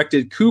 and he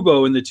directed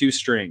Kubo and the Two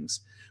Strings.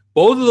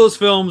 Both of those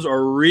films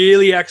are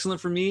really excellent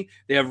for me.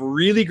 They have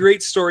really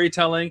great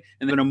storytelling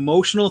and an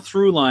emotional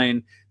through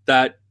line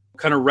that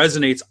kind of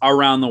resonates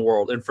around the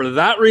world. And for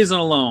that reason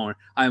alone,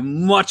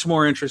 I'm much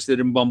more interested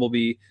in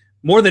Bumblebee,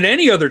 more than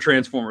any other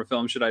Transformer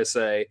film, should I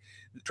say.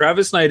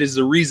 Travis Knight is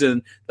the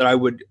reason that I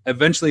would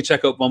eventually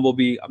check out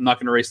Bumblebee. I'm not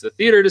going to race to the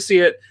theater to see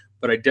it,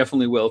 but I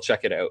definitely will check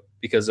it out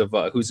because of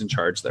who's in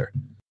charge there.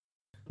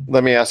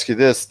 Let me ask you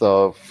this,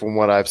 though. From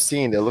what I've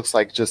seen, it looks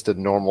like just a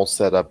normal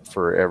setup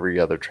for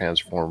every other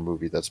Transformer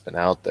movie that's been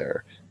out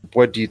there.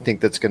 What do you think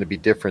that's going to be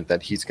different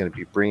that he's going to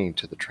be bringing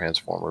to the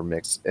Transformer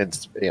mix,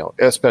 and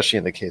especially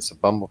in the case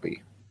of Bumblebee?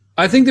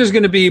 I think there's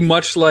going to be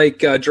much like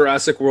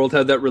Jurassic World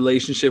had that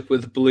relationship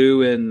with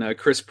Blue and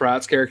Chris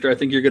Pratt's character. I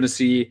think you're going to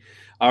see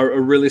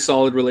a really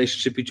solid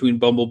relationship between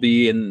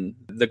Bumblebee and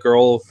the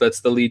girl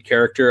that's the lead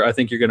character. I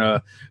think you're going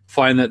to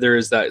find that there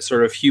is that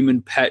sort of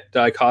human-pet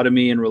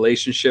dichotomy and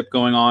relationship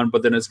going on,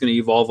 but then it's going to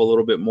evolve a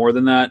little bit more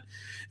than that.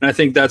 And I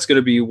think that's going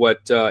to be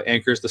what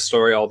anchors the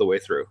story all the way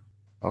through.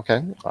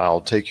 Okay,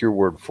 I'll take your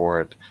word for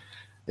it.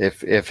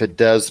 If it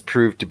does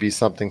prove to be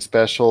something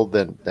special,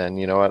 then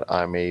you know what?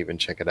 I may even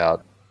check it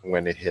out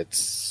when it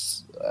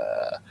hits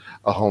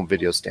a home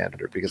video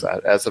standard, because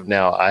as of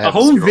now, I have a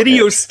home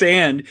video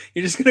stand.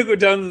 You're just gonna go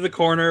down to the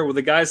corner with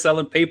a guy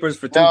selling papers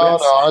for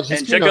 $2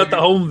 and check out the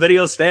home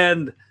video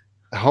stand.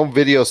 home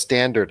video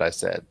standard, I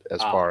said,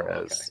 as far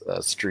as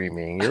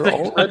streaming. You're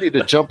all ready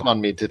to jump on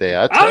me today.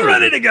 I'm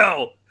ready to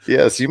go.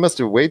 Yes, you must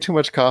have way too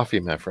much coffee,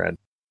 my friend.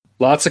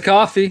 Lots of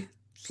coffee.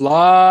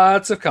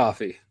 Lots of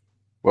coffee.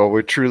 Well,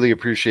 we truly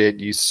appreciate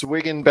you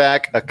swigging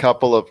back a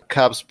couple of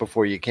cups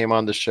before you came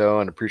on the show,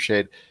 and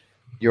appreciate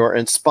your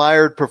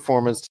inspired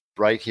performance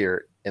right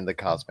here in the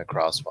Cosmic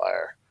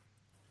Crossfire.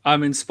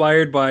 I'm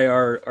inspired by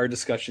our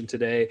discussion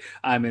today.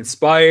 I'm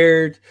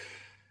inspired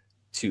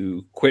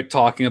to quit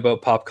talking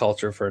about pop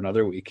culture for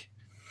another week.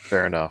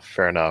 Fair enough.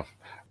 Fair enough.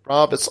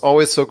 Rob, it's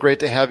always so great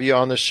to have you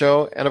on the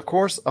show. And of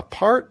course, a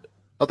part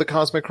of the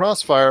Cosmic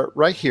Crossfire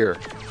right here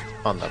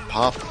on the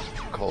Pop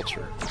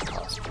Culture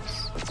Cosmos.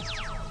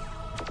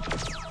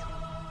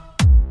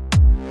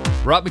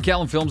 Rob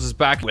McCallum Films is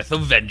back with a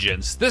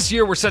vengeance. This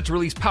year, we're set to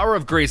release Power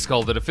of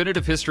Grayskull, the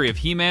definitive history of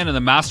He-Man and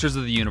the Masters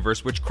of the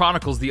Universe, which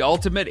chronicles the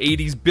ultimate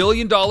 80s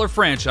billion-dollar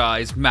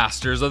franchise,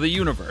 Masters of the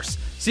Universe.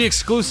 See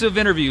exclusive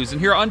interviews and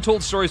hear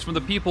untold stories from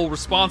the people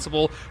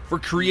responsible for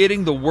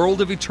creating the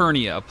world of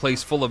Eternia, a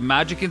place full of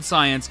magic and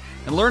science,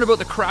 and learn about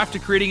the craft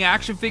of creating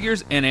action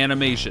figures and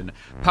animation.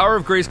 Power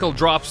of Grayskull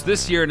drops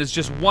this year and is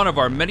just one of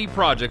our many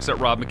projects at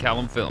Rob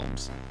McCallum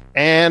Films.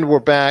 And we're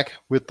back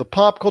with the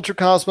Pop Culture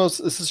Cosmos.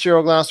 This is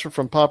Gerald Glasser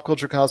from Pop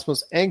Culture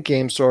Cosmos and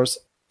Game Source.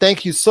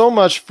 Thank you so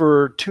much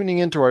for tuning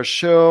into our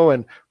show,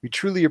 and we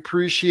truly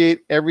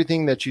appreciate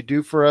everything that you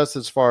do for us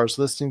as far as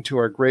listening to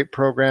our great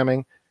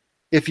programming.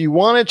 If you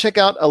want to check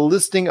out a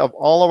listing of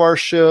all of our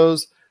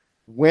shows,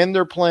 when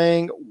they're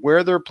playing,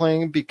 where they're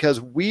playing, because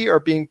we are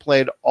being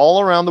played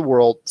all around the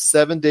world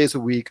 7 days a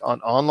week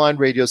on online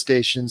radio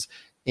stations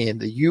in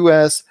the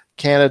US,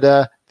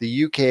 Canada,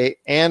 the UK,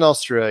 and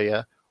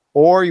Australia.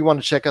 Or you want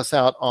to check us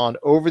out on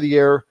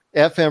over-the-air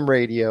FM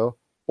radio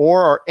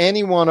or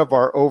any one of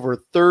our over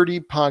 30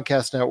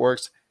 podcast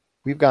networks,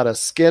 we've got a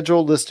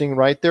scheduled listing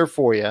right there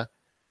for you.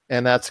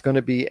 And that's going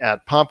to be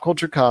at Pop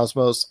Culture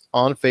Cosmos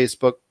on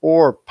Facebook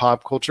or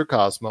Pop Culture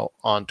Cosmo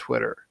on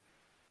Twitter.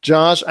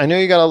 Josh, I know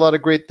you got a lot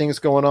of great things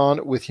going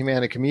on with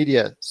Humanica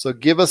Media. So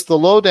give us the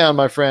lowdown,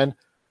 my friend.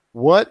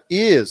 What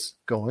is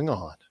going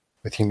on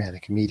with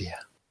Humanica Media?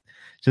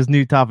 Just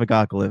new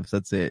Topicocalypse.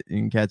 That's it. You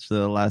can catch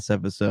the last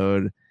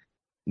episode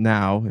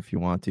now if you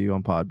want to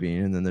on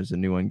Podbean, and then there's a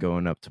new one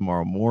going up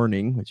tomorrow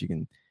morning, which you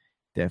can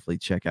definitely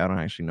check out. I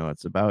don't actually know what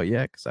it's about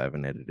yet because I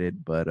haven't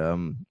edited, but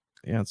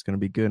yeah, it's going to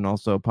be good. And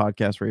also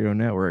Podcast Radio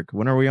Network.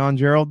 When are we on,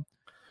 Gerald?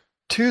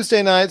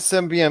 Tuesday night,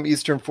 7 p.m.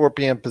 Eastern, 4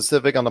 p.m.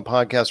 Pacific on the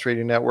Podcast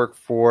Radio Network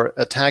for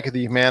Attack of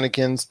the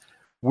Humanicans.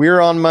 We're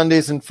on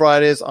Mondays and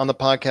Fridays on the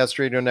Podcast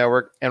Radio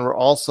Network, and we're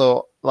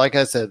also, like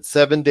I said,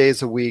 7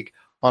 days a week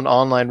on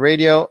online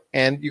radio,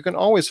 and you can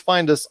always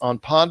find us on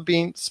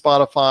Podbean,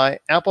 Spotify,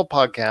 Apple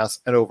Podcasts,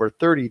 and over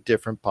 30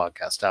 different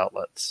podcast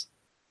outlets.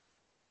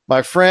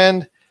 My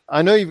friend,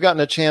 I know you've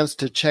gotten a chance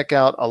to check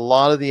out a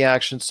lot of the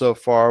action so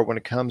far when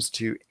it comes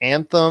to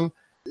Anthem.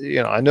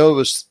 You know, I know it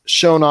was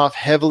shown off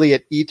heavily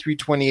at E3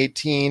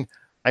 2018.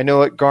 I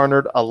know it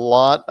garnered a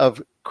lot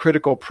of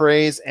critical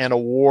praise and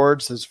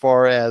awards as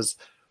far as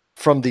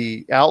from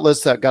the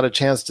outlets that got a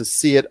chance to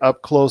see it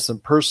up close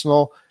and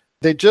personal.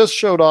 They just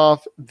showed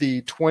off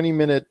the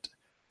 20-minute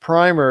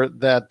primer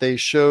that they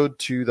showed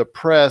to the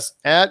press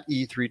at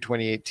E3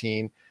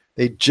 2018.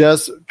 They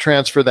just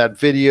transferred that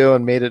video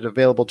and made it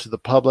available to the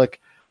public.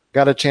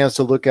 Got a chance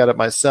to look at it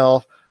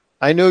myself.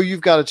 I know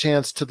you've got a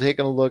chance to take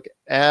a look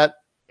at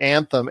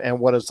Anthem and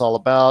what it's all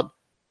about.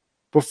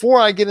 Before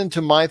I get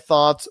into my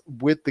thoughts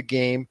with the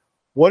game,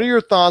 what are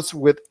your thoughts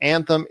with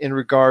Anthem in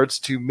regards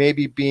to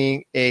maybe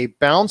being a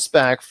bounce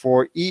back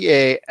for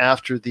EA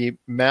after the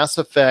Mass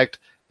Effect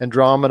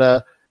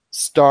Andromeda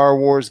Star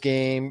Wars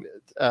game,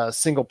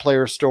 single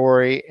player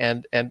story,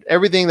 and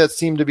everything that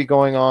seemed to be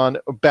going on,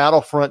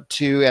 Battlefront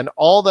 2, and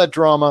all that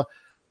drama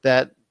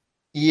that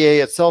EA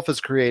itself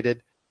has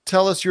created?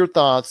 Tell us your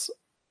thoughts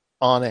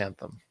on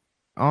Anthem.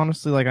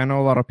 Honestly, like, I know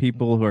a lot of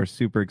people who are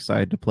super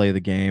excited to play the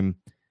game.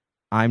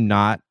 I'm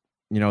not.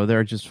 You know, there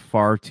are just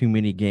far too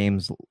many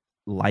games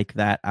like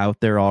that out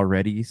there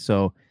already.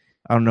 So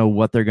I don't know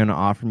what they're going to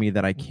offer me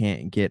that I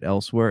can't get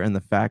elsewhere. And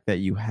the fact that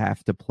you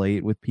have to play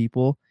it with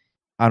people,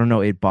 I don't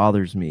know, it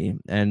bothers me.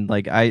 And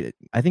like, I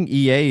think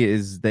EA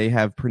they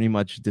have pretty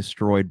much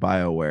destroyed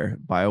BioWare.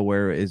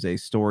 BioWare is a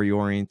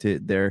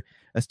story-oriented, they're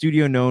a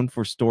studio known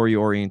for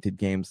story-oriented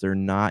games. They're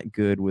not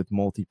good with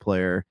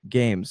multiplayer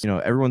games. You know,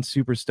 everyone's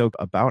super stoked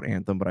about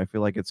Anthem, but I feel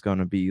like it's going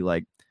to be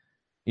like,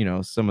 you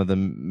know, some of the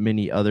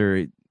many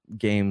other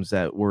games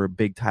that were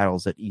big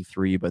titles at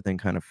E3, but then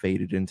kind of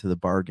faded into the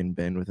bargain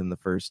bin within the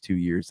first 2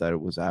 years that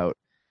it was out.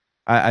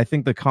 I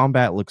think the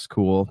combat looks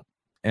cool.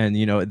 And,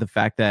 you know, the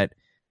fact that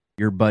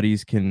your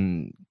buddies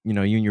can, you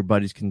know, you and your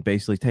buddies can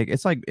basically take,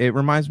 it's like, it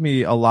reminds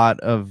me a lot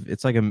of,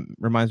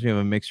 reminds me of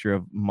a mixture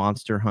of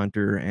Monster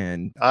Hunter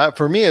and...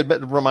 for me, it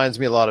reminds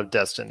me a lot of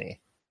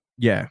Destiny.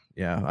 Yeah.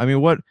 I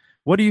mean, what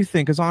do you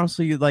think? Because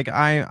honestly, like,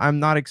 I'm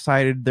not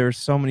excited. There's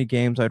so many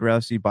games I'd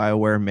rather see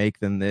BioWare make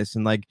than this.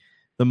 And like,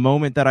 the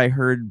moment that I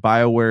heard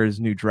BioWare's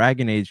new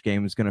Dragon Age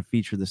game is going to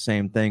feature the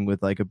same thing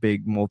with like a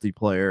big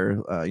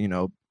multiplayer, you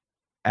know,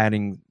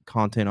 adding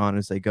content on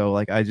as they go.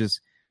 Like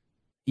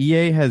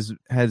EA has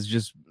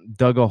just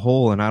dug a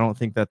hole, and I don't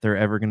think that they're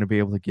ever going to be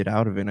able to get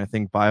out of it. And I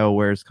think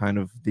BioWare is kind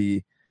of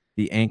the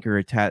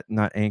anchor,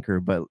 not anchor,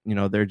 but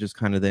they're just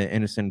kind of the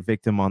innocent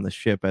victim on the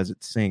ship as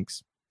it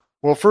sinks.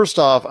 Well, first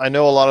off, I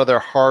know a lot of their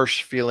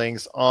harsh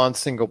feelings on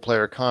single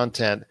player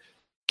content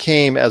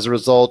came as a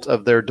result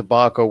of their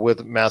debacle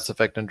with Mass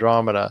Effect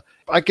Andromeda.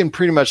 I can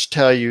pretty much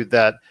tell you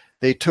that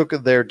they took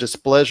their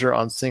displeasure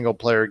on single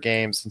player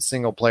games and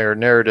single player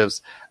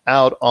narratives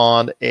out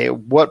on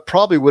what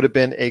probably would have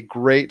been a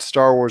great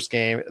Star Wars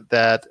game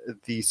that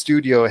the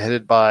studio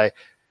headed by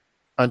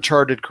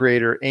Uncharted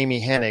creator Amy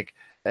Hennig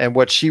and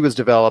what she was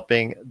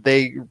developing.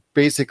 They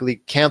basically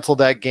canceled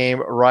that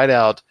game right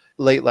out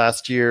late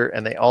last year,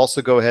 and they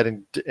also go ahead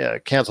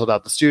and canceled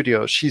out the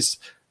studio. She's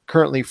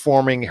currently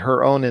forming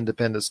her own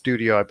independent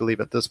studio, I believe,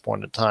 at this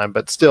point in time,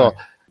 but still.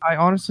 I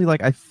honestly,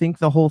 I think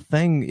the whole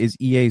thing is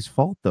EA's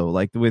fault, though.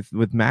 Like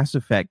with Mass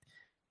Effect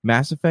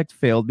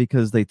failed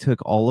because they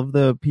took all of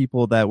the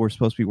people that were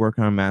supposed to be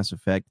working on Mass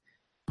Effect,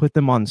 put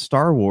them on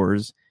Star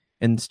Wars,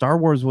 and Star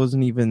Wars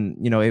wasn't even,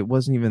 it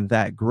wasn't even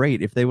that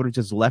great. If they would have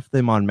just left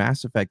them on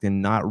Mass Effect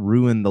and not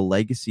ruined the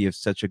legacy of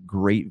such a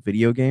great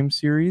video game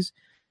series,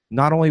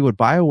 not only would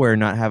BioWare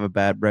not have a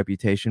bad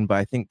reputation, but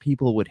I think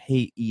people would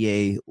hate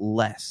EA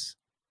less.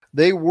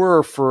 They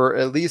were, for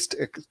at least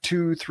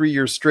 2-3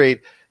 years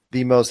straight,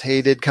 the most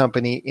hated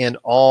company in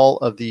all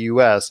of the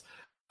U.S.,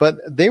 but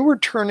they were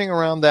turning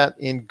around that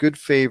in good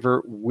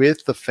favor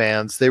with the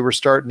fans. They were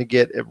starting to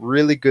get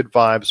really good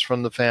vibes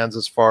from the fans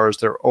as far as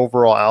their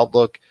overall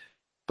outlook.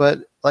 But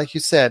like you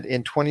said,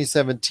 in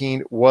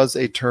 2017 was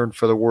a turn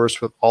for the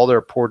worse with all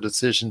their poor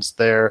decisions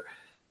there,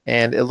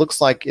 and it looks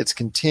like it's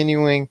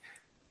continuing.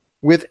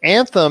 With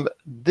Anthem,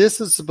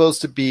 this is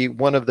supposed to be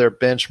one of their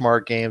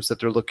benchmark games that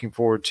they're looking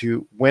forward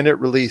to when it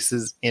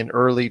releases in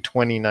early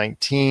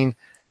 2019.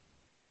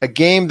 A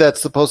game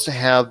that's supposed to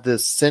have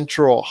this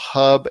central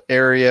hub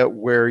area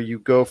where you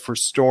go for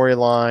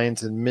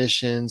storylines and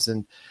missions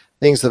and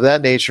things of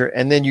that nature,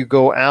 and then you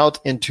go out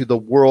into the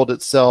world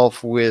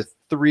itself with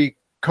 3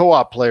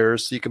 co-op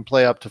players, so you can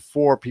play up to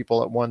 4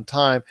 people at one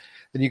time.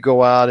 Then you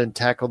go out and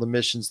tackle the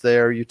missions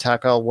there. You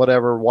tackle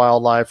whatever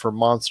wildlife or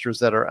monsters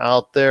that are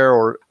out there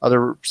or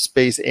other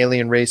space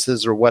alien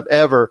races or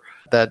whatever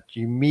that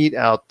you meet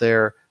out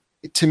there.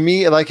 To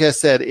me, like I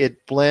said,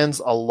 it blends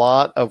a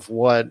lot of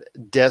what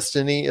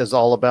Destiny is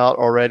all about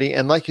already.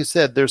 And like you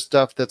said, there's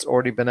stuff that's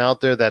already been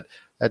out there that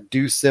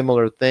do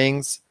similar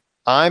things.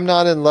 I'm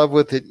not in love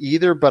with it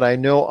either, but I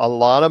know a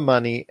lot of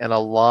money and a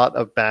lot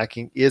of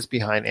backing is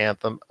behind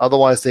Anthem.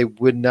 Otherwise, they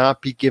would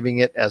not be giving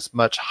it as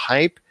much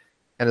hype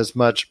and as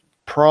much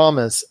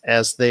promise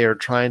as they are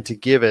trying to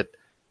give it.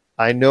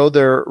 I know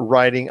they're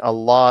writing a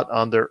lot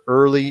on their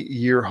early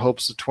year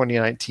hopes of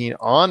 2019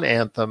 on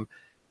Anthem,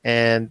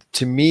 and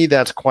to me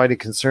that's quite a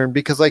concern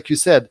because, like you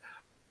said,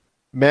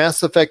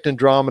 Mass Effect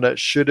Andromeda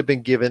should have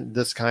been given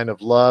this kind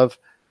of love.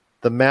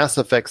 The Mass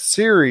Effect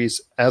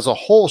series as a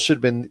whole should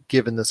have been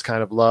given this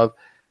kind of love,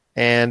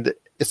 and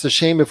it's a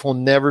shame if we'll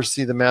never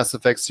see the Mass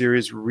Effect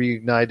series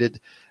reignited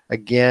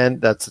again.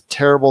 That's a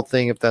terrible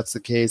thing if that's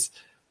the case.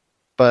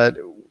 But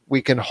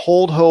we can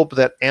hold hope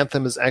that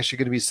Anthem is actually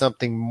going to be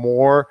something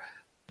more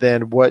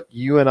than what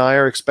you and I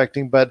are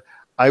expecting. But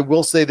I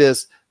will say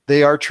this,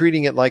 they are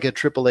treating it like a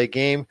AAA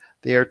game.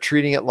 They are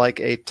treating it like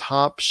a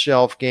top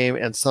shelf game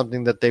and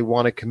something that they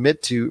want to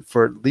commit to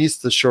for at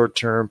least the short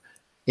term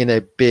in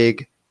a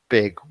big,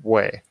 big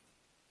way.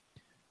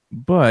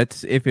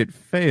 But if it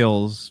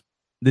fails,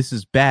 this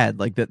is bad.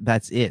 Like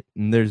that's it.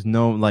 And there's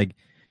no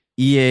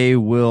EA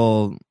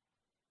will...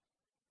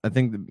 I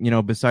think,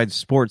 besides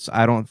sports,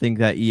 I don't think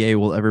that EA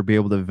will ever be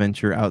able to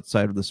venture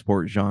outside of the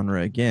sport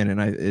genre again.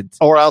 And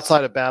or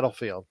outside of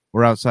Battlefield.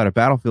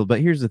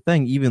 But here's the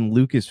thing. Even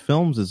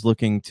Lucasfilms is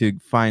looking to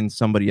find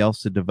somebody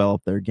else to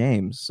develop their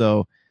games.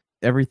 So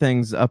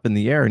everything's up in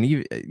the air. And,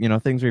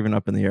 things are even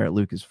up in the air at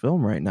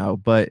Lucasfilm right now.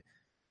 But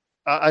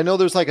I know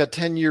there's like a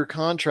 10-year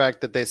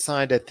contract that they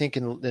signed, I think,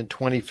 in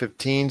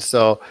 2015.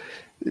 So...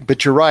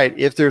 But you're right.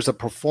 If there's a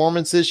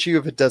performance issue,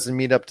 if it doesn't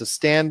meet up to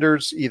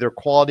standards, either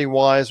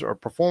quality-wise or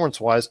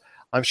performance-wise,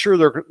 I'm sure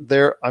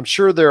there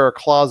are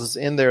clauses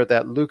in there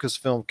that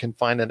Lucasfilm can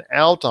find an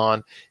out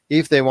on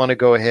if they want to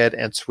go ahead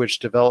and switch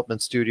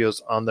development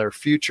studios on their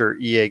future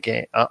EA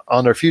game,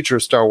 on their future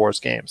Star Wars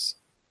games.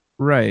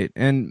 Right,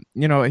 and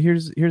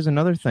here's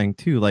another thing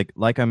too.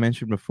 Like I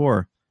mentioned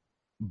before,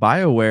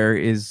 BioWare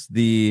is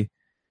the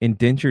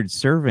indentured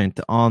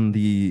servant on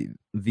the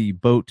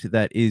boat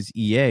that is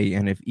EA,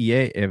 and if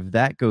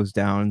that goes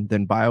down,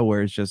 then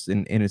BioWare is just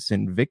an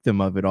innocent victim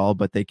of it all,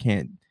 but they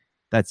can't,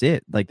 that's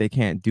it. They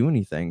can't do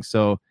anything.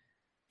 So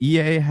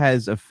EA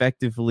has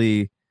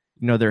effectively,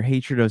 their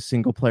hatred of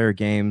single player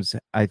games,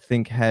 I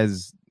think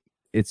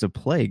it's a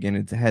plague, and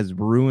it has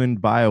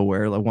ruined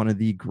BioWare, one of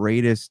the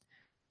greatest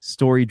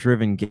story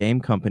driven game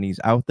companies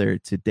out there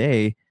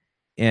today.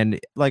 And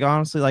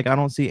honestly, I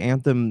don't see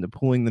Anthem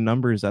pulling the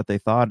numbers that they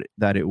thought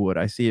that it would.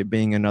 I see it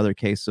being another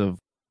case of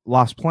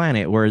Lost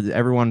Planet, where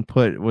everyone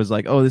was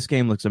like, oh, this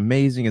game looks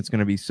amazing, it's going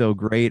to be so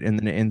great, and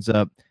then it ends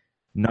up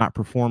not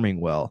performing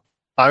well.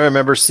 I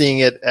remember seeing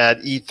it at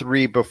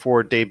E3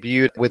 before it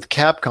debuted with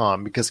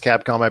Capcom, because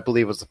Capcom, I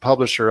believe, was the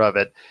publisher of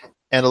it.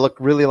 And it looked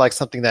really like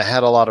something that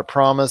had a lot of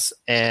promise.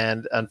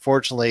 And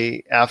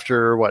unfortunately,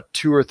 after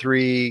 2 or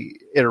 3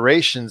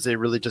 iterations, it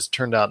really just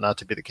turned out not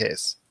to be the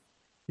case.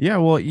 Yeah,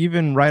 well,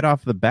 even right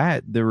off the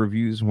bat, the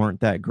reviews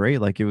weren't that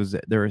great. Like, they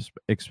were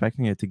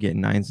expecting it to get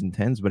 9s and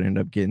 10s, but ended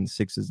up getting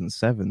 6s and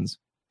 7s.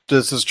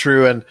 This is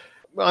true. And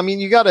I mean,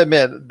 you got to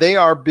admit, they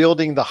are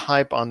building the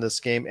hype on this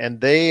game,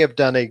 and they have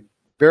done a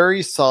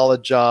very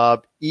solid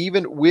job,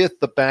 even with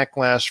the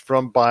backlash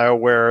from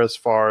BioWare as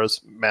far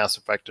as Mass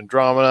Effect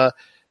Andromeda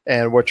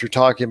and what you're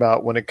talking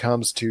about when it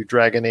comes to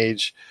Dragon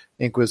Age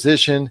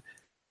Inquisition.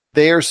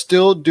 They are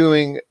still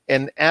doing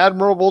an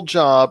admirable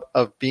job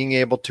of being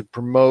able to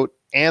promote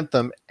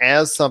Anthem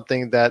as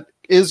something that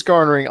is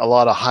garnering a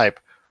lot of hype,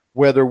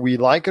 whether we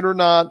like it or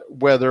not,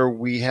 whether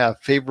we have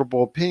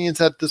favorable opinions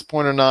at this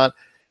point or not.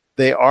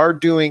 They are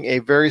doing a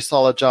very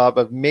solid job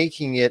of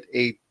making it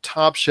a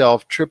top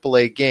shelf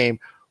AAA game.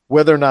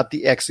 Whether or not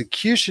the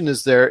execution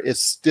is there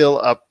is still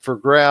up for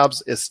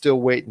grabs. It's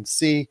still wait and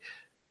see.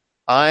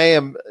 I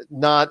am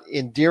not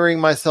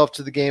endearing myself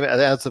to the game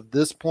as of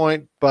this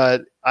point,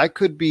 but I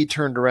could be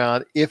turned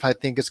around if I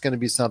think it's going to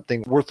be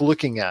something worth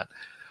looking at.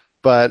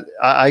 But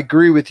I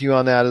agree with you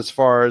on that as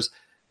far as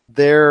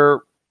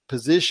their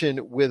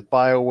position with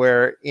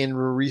BioWare in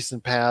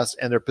recent past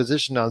and their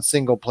position on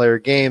single-player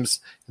games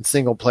and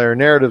single-player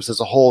narratives as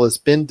a whole has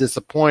been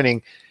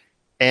disappointing.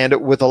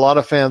 And with a lot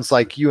of fans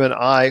like you and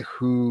I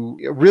who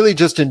really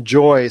just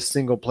enjoy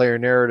single-player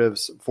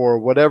narratives for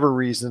whatever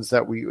reasons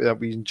that we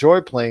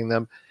enjoy playing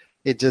them,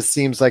 it just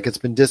seems like it's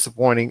been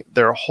disappointing,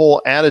 their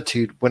whole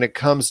attitude when it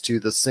comes to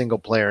the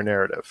single-player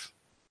narrative.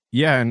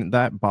 Yeah, and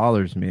that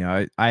bothers me.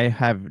 I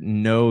have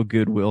no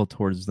goodwill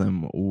towards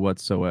them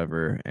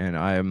whatsoever,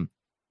 and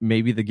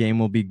maybe the game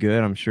will be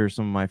good. I'm sure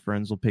some of my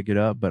friends will pick it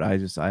up, but I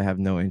have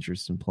no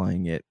interest in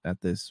playing it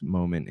at this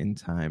moment in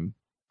time.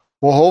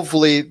 Well,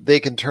 hopefully they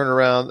can turn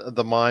around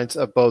the minds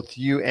of both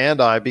you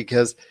and I,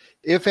 because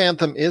if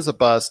Anthem is a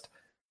bust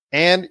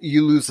and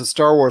you lose the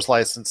Star Wars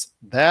license,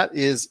 that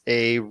is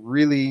a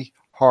really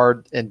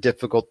hard and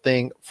difficult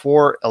thing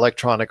for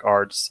Electronic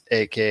Arts,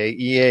 aka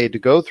EA, to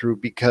go through,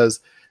 because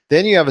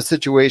then you have a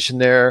situation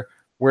there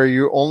where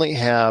you only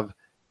have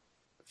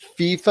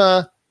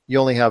FIFA, you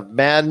only have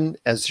Madden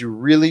as your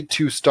really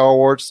 2 Star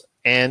Wars,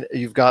 and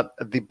you've got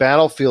the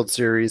Battlefield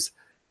series.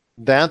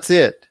 That's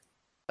it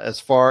as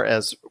far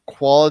as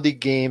quality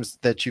games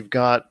that you've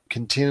got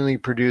continually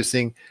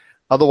producing.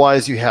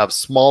 Otherwise, you have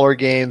smaller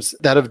games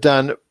that have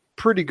done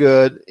pretty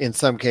good in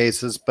some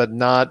cases, but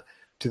not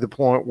to the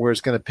point where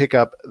it's going to pick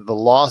up the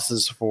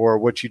losses for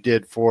what you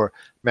did for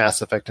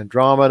Mass Effect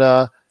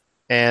Andromeda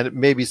and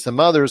maybe some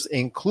others,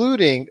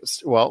 including,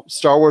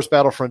 Star Wars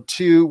Battlefront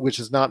 2, which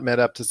has not met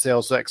up to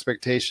sales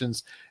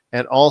expectations,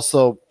 and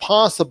also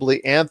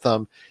possibly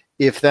Anthem,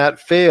 if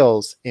that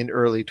fails in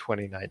early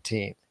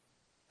 2019.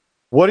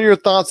 What are your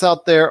thoughts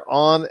out there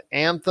on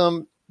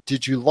Anthem?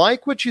 Did you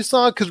like what you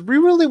saw? Because we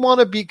really want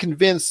to be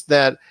convinced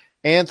that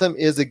Anthem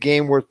is a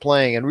game worth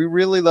playing, and we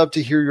really love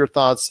to hear your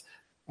thoughts,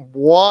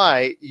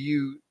 why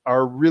you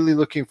are really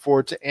looking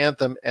forward to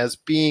Anthem as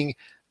being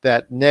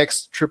that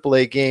next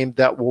AAA game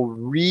that will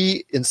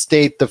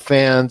reinstate the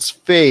fans'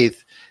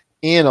 faith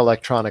in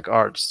Electronic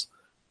Arts.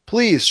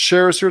 Please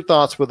share us your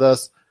thoughts with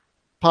us.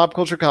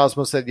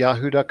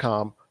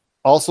 popculturecosmos@yahoo.com.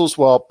 Also as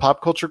well,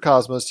 Pop Culture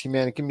Cosmos,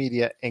 Humanica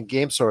Media, and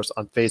Game Source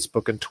on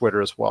Facebook and Twitter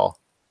as well.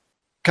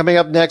 Coming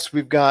up next,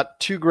 we've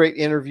got 2 great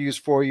interviews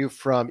for you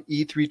from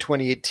E3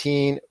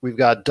 2018. We've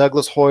got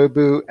Douglas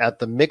Haughaboo at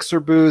the Mixer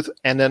booth,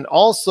 and then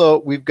also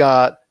we've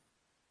got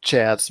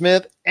Chad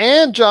Smith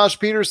and Josh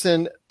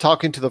Peterson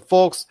talking to the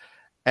folks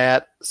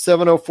at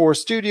 704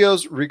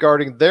 Studios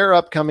regarding their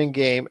upcoming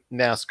game,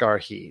 NASCAR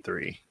Heat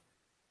 3.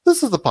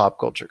 This is the Pop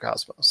Culture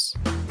Cosmos.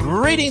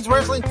 Greetings,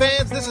 wrestling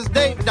fans. This is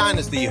Dave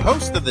Dynasty,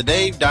 host of the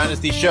Dave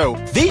Dynasty Show,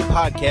 the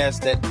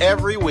podcast that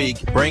every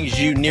week brings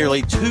you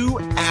nearly 2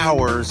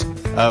 hours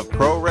of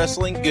pro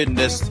wrestling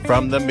goodness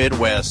from the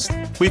Midwest.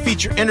 We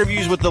feature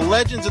interviews with the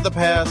legends of the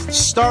past,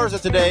 stars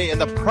of today,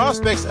 and the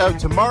prospects of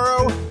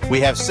tomorrow. We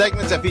have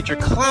segments that feature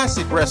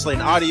classic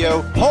wrestling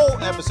audio, whole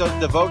episodes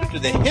devoted to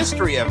the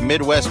history of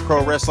Midwest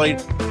pro wrestling,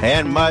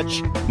 and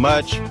much,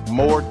 much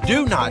more.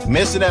 Do not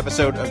miss an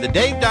episode of the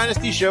Dave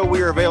Dynasty Show.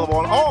 We are available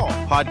on all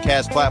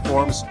podcast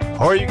platforms,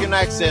 or you can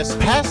access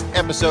past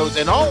episodes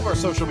and all of our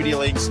social media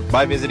links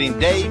by visiting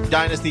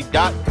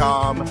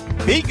davedynasty.com.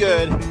 Be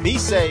good, be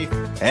safe,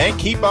 and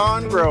keep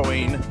on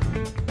growing.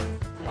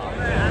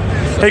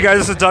 Hey guys,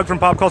 this is Doug from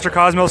Pop Culture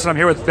Cosmos, and I'm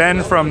here with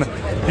Ben from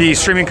the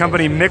streaming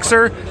company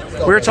Mixer.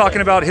 We were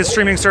talking about his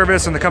streaming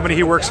service and the company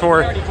he works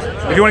for.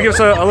 If you want to give us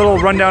a little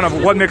rundown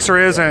of what Mixer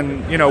is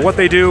and what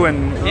they do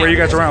and where you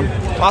guys are around.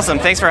 Awesome.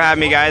 Thanks for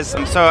having me, guys.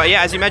 So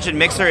yeah, as you mentioned,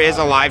 Mixer is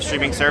a live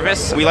streaming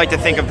service. We like to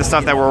think of the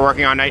stuff that we're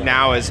working on right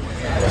now as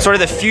sort of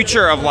the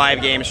future of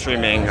live game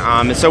streaming.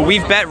 So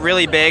we've bet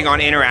really big on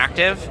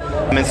interactive,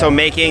 and so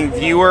making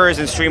viewers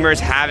and streamers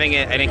having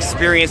an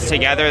experience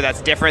together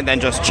that's different than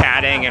just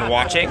chatting and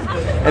watching.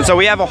 And so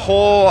we have a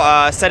whole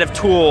set of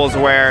tools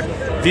where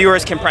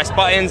viewers can press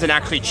buttons and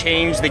actually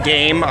change the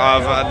game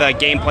of the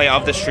gameplay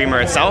of the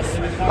streamer itself.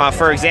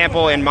 For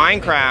example, in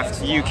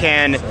Minecraft, you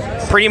can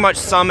pretty much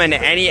summon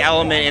any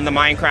element in the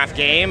Minecraft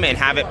game and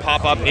have it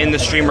pop up in the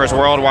streamer's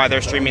world while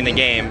they're streaming the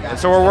game. And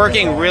so we're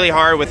working really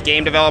hard with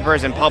game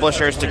developers and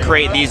publishers to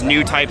create these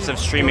new types of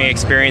streaming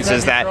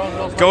experiences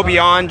that go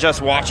beyond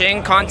just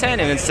watching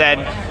content and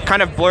instead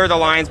kind of blur the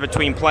lines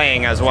between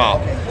playing as well.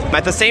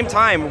 At the same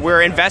time,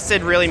 we're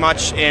invested really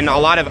much in a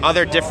lot of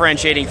other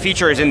differentiating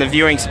features in the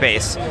viewing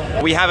space.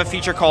 We have a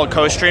feature called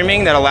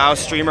co-streaming that allows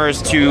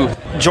streamers to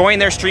join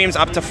their streams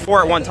up to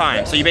 4 at one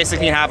time. So you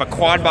basically have a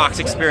quad box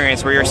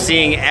experience where you're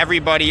seeing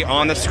everybody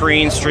on the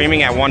screen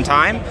streaming at one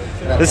time.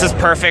 This is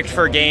perfect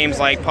for games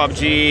like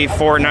PUBG,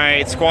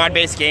 Fortnite,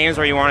 squad-based games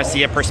where you want to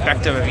see a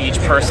perspective of each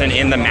person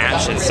in the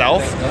match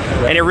itself.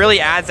 And it really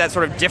adds that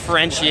sort of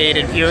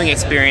differentiated viewing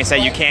experience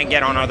that you can't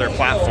get on other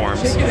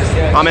platforms.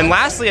 And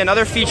lastly,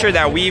 another feature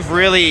that we've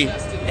really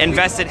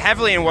invested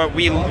heavily in, what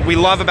we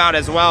love about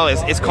as well,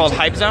 is called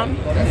Hype Zone.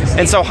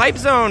 And so Hype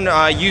Zone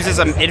uses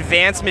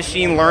advanced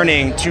machine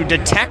learning to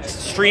detect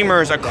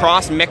streamers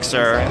across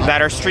Mixer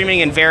that are streaming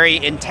in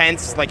very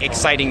intense,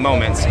 exciting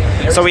moments.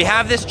 So we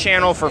have this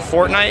channel for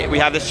Fortnite, we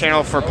have this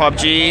channel for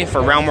PUBG,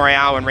 for Realm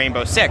Royale, and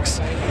Rainbow Six.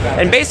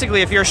 And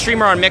basically, if you're a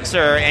streamer on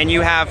Mixer and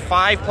you have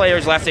 5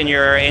 players left in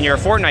your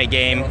Fortnite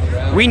game,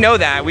 we know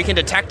that, we can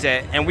detect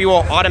it, and we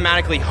will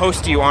automatically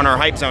host you on our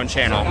Hype Zone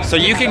channel. So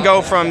you can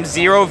go from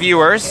 0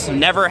 viewers,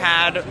 never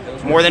had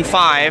more than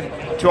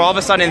 5, to all of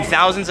a sudden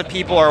thousands of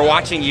people are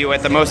watching you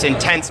at the most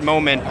intense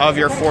moment of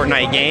your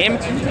Fortnite game,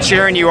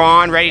 cheering you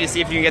on, ready to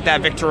see if you can get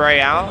that victory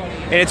royale.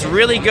 And it's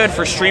really good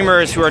for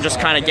streamers who are just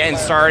kind of getting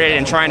started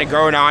and trying to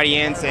grow an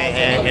audience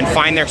and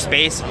find their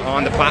space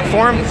on the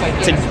platform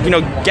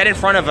to get in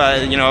front of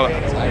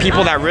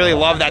people that really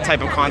love that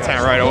type of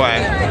content right away.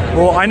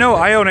 Well, I know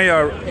I own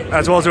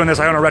as well as doing this,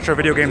 I own a retro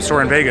video game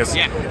store in Vegas.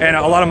 Yeah. And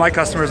a lot of my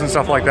customers and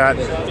stuff like that,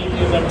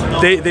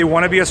 they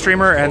want to be a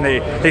streamer, and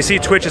they see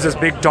Twitch as this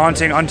big,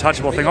 daunting,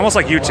 untouchable thing, almost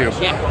like YouTube,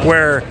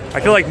 where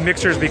I feel like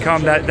Mixer's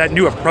become that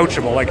new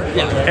approachable.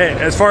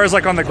 As far as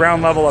on the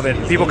ground level of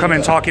it, people come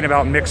in talking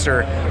about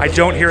Mixer. I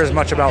don't hear as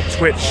much about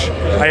Twitch.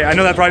 I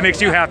know that probably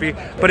makes you happy,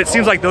 but it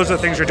seems like those are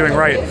the things you're doing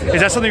right.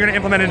 Is that something you're going to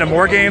implement into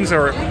more games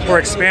or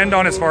expand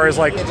on, as far as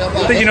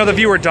the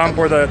viewer dump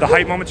or the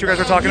hype moments you guys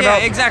are talking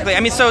about? Yeah, exactly. I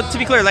mean, so to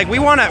be clear,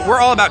 we're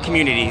all about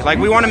community.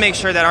 We want to make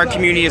sure that our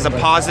community is a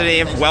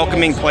positive,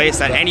 welcoming place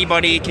that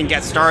anybody can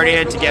get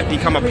started to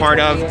become a part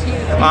of.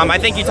 I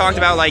think you talked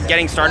about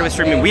getting started with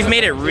streaming. We've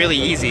made it really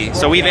easy.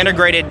 So we've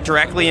integrated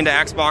directly into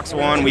Xbox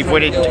One. We've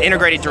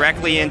integrated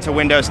directly into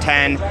Windows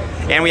 10,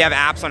 and we have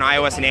apps on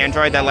iOS and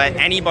Android that let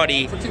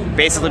anybody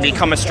basically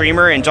become a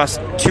streamer in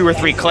just 2 or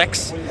 3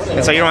 clicks.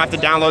 And so you don't have to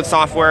download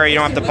software, you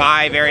don't have to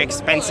buy very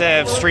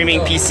expensive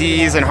streaming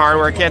PCs and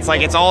hardware kits.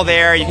 It's all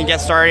there, you can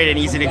get started and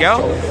easy to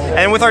go.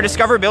 And with our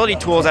discoverability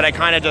tools that I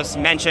kind of just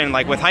mentioned,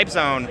 with Hype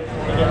Zone,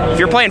 if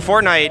you're playing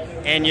Fortnite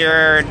and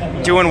you're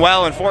doing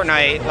well in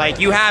Fortnite,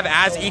 you have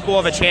as equal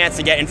of a chance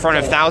to get in front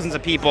of thousands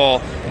of people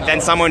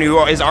than someone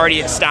who is already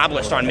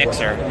established on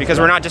Mixer, because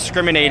we're not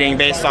discriminating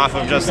based off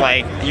of just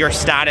your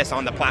status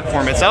on the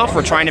platform itself.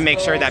 We're trying to make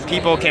sure that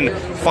people can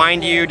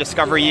find you,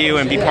 discover you,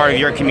 and be part of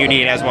your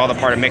community, and as well the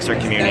part of Mixer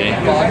community.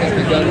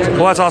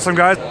 Well, that's awesome,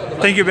 guys.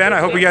 Thank you, Ben. I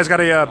hope you guys got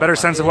a better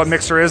sense of what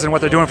Mixer is and what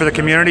they're doing for the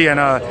community, and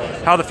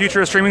how the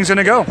future of streaming is going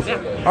to go.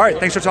 All right,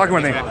 thanks for talking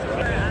with me.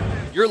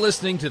 You're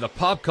listening to the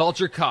Pop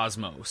Culture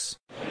Cosmos.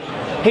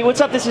 Hey,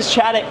 what's up? This is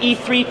Chad at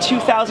E3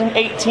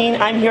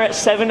 2018. I'm here at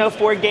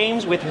 704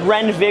 Games with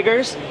Ren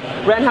Vigors.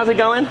 Ren, how's it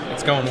going?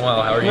 It's going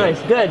well. How are you? Nice,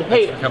 good.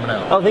 Hey, thanks for coming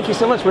out. Oh, thank you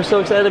so much. We're so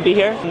excited to be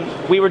here.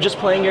 We were just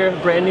playing your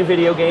brand new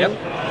video game.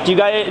 Yep. Do you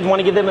guys want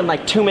to give them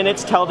in 2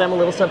 minutes, tell them a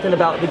little something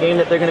about the game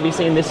that they're going to be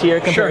seeing this year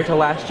compared to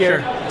last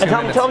year? Sure. And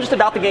tell them just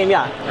about the game,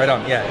 yeah. Right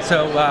on, yeah.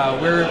 So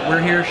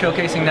we're here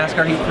showcasing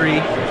NASCAR Heat 3.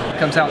 It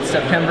comes out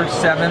September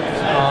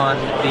 7th on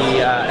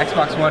the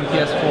Xbox One,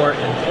 PS4,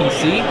 and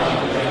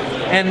PC.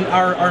 And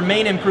our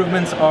main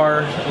improvements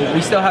are,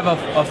 we still have a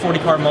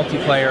 40-car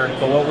multiplayer,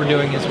 but what we're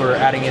doing is we're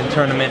adding in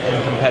tournament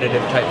and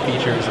competitive type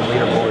features and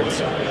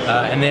leaderboards.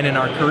 And then in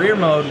our career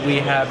mode, we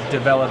have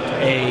developed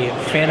a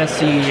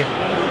fantasy,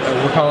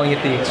 we're calling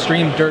it the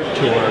Extreme Dirt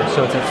Tour.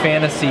 So it's a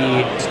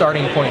fantasy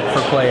starting point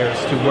for players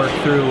to work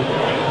through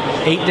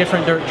 8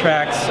 different dirt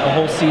tracks, a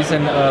whole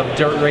season of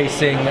dirt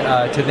racing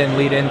to then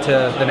lead into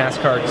the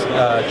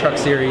NASCAR Truck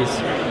Series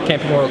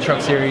Camping World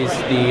Truck Series,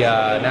 the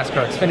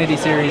NASCAR Xfinity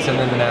Series, and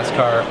then the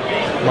NASCAR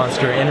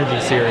Monster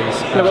Energy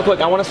Series. No, real quick,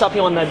 I want to stop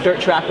you on the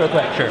dirt track real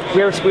quick. Sure.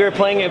 We were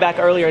playing it back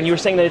earlier, and you were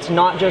saying that it's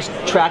not just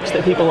tracks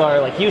that people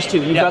are like used to.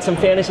 You've got some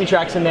fantasy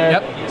tracks in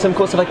there, some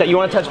cool stuff like that. You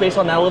want to touch base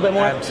on that a little bit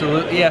more?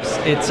 Absolutely, yes.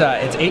 It's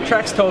 8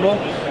 tracks total,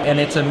 and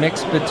it's a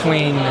mix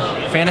between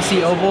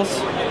fantasy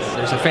ovals.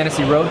 There's a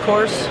fantasy road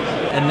course,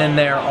 and then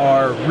there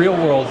are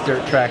real-world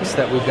dirt tracks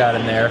that we've got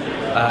in there,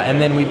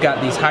 and then we've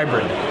got these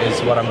hybrid, is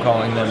what I'm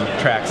calling them,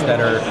 tracks that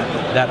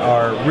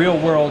are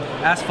real-world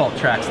asphalt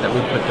tracks that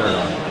we put dirt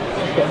on.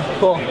 Okay,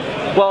 cool.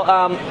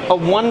 Well,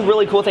 one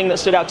really cool thing that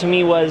stood out to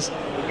me was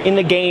in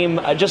the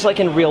game, just like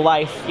in real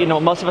life, you know,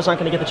 most of us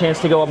aren't going to get the chance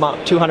to go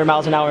about 200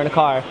 miles an hour in a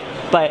car,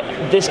 but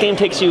this game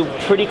takes you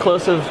pretty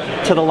close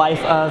to the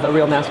life of a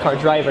real NASCAR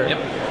driver.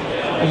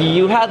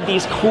 You had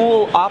these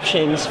cool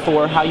options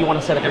for how you want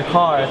to set up your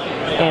car,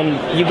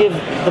 and you give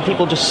the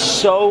people just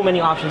so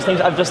many options,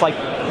 things I've just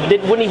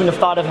wouldn't even have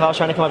thought of if I was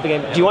trying to come up with the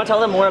game. Do you want to tell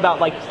them more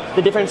about like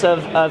the difference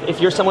of if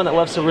you're someone that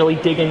loves to really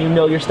dig and you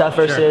know your stuff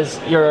versus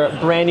you're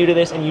brand new to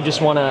this and you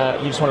just want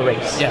to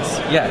race?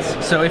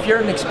 Yes. So if you're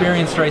an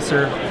experienced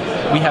racer,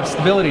 we have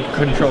stability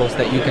controls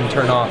that you can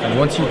turn off, and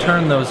once you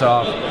turn those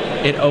off,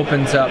 it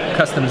opens up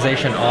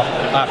customization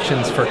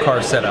options for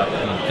car setup,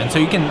 and so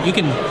you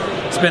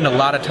can spend a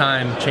lot of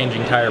time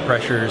changing tire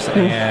pressures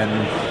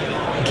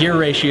and gear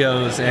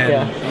ratios,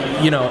 and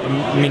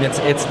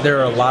there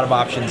are a lot of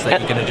options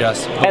that you can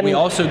adjust. But we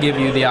also give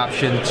you the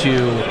option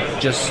to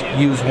just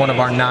use one of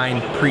our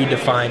 9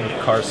 predefined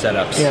car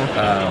setups.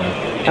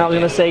 And I was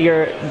gonna say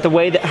the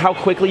way that how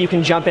quickly you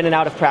can jump in and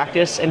out of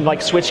practice and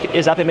like switch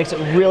is up. It makes it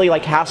really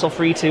like hassle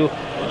free to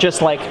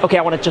just like, okay,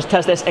 I want to just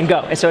test this and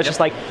go. And so it's just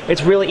like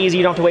it's really easy.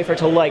 You don't have to wait for it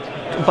to like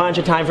a bunch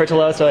of time for it to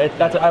load. So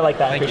I like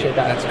that. I appreciate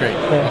that. That's great.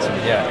 Awesome.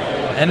 Yeah.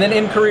 And then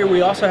in career,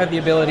 we also have the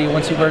ability,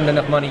 once you've earned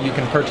enough money, you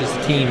can purchase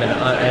a team and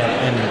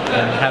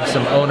have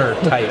some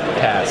owner-type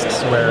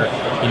tasks where,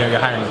 you know, you're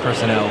hiring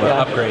personnel or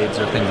upgrades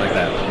or things like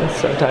that.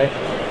 That's so tight.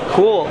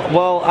 Cool.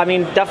 Well, I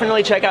mean,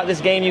 definitely check out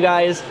this game, you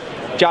guys.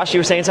 Josh, you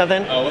were saying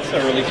something? Oh, what's the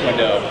release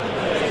window?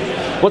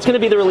 What's going to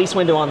be the release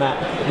window on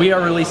that? We are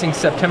releasing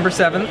September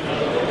 7th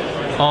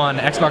on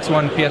Xbox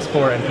One,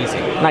 PS4, and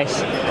PC.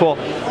 Nice. Cool.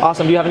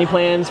 Awesome. Do you have any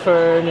plans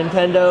for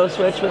Nintendo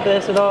Switch with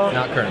this at all?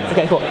 Not currently.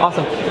 Okay, cool.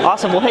 Awesome.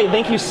 Well, hey,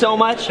 thank you so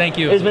much. Thank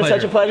you. It's been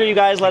such a pleasure. You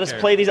guys let us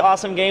play these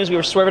awesome games. We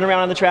were swerving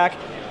around on the track.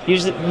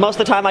 Usually, most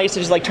of the time, I used to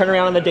just like turn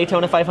around on the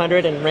Daytona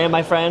 500 and ram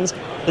my friends.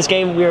 This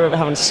game, we were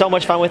having so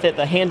much fun with it.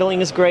 The handling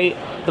is great.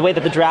 The way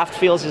that the draft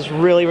feels is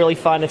really, really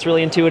fun. It's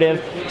really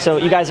intuitive. So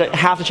you guys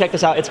have to check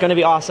this out. It's going to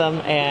be awesome,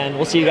 and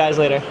we'll see you guys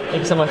later. Thank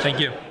you so much. Thank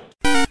you.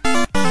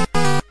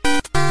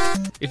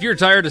 If you're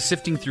tired of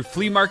sifting through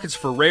flea markets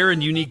for rare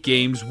and unique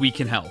games, we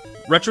can help.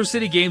 Retro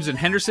City Games in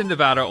Henderson,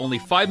 Nevada, only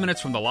 5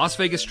 minutes from the Las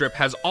Vegas Strip,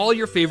 has all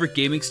your favorite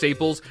gaming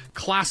staples,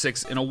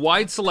 classics, and a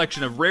wide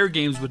selection of rare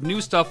games with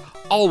new stuff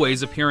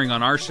always appearing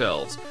on our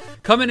shelves.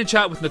 Come in and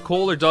chat with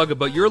Nicole or Doug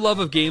about your love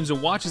of games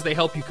and watch as they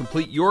help you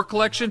complete your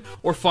collection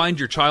or find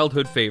your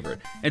childhood favorite.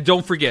 And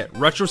don't forget,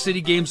 Retro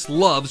City Games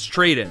loves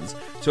trade-ins.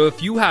 So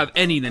if you have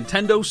any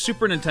Nintendo,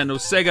 Super Nintendo,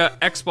 Sega,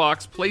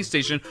 Xbox,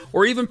 PlayStation,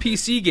 or even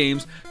PC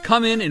games,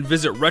 come in and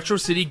visit Retro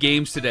City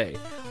Games today.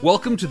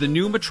 Welcome to the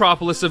new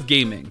metropolis of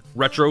gaming,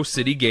 Retro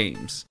City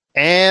Games.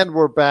 And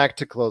we're back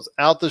to close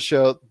out the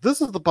show.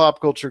 This is the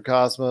Pop Culture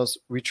Cosmos.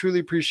 We truly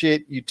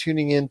appreciate you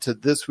tuning in to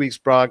this week's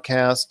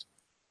broadcast.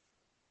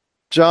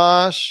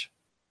 Josh,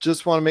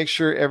 just want to make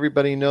sure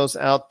everybody knows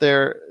out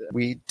there,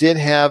 we did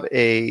have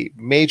a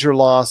major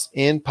loss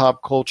in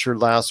pop culture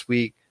last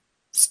week.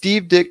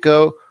 Steve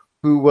Ditko,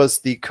 who was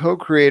the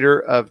co-creator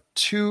of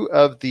 2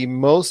 of the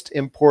most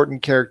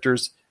important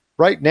characters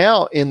right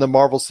now in the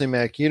Marvel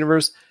Cinematic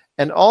Universe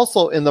and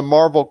also in the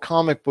Marvel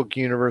comic book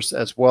universe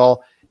as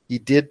well. He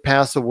did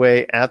pass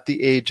away at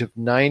the age of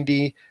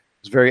 90. It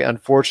was a very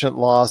unfortunate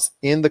loss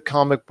in the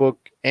comic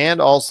book and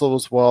also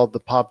as well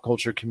the pop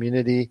culture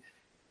community.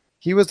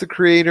 He was the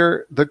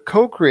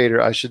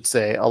co-creator, I should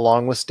say,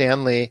 along with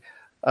Stan Lee,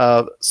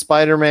 of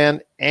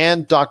Spider-Man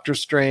and Doctor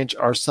Strange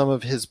are some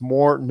of his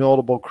more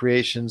notable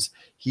creations.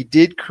 He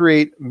did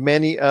create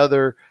many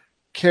other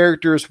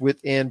characters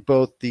within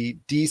both the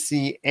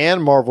DC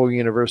and Marvel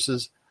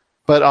universes,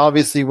 but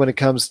obviously when it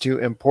comes to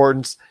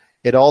importance,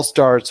 it all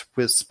starts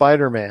with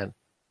Spider-Man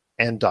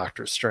and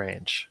Doctor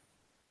Strange.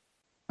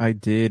 I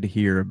did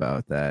hear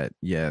about that,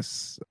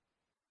 yes.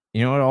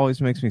 You know what always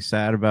makes me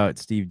sad about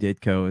Steve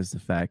Ditko is the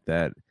fact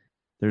that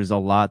there's a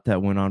lot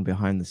that went on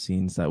behind the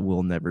scenes that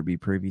we'll never be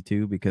privy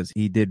to because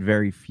he did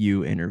very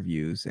few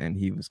interviews and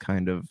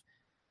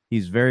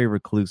he's very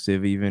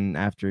reclusive even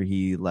after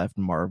he left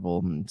Marvel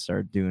and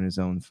started doing his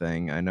own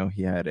thing. I know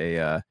he had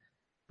a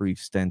brief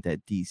stint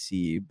at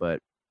DC,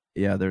 but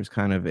yeah, there's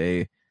kind of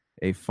a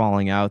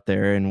falling out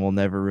there and we'll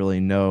never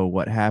really know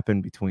what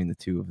happened between the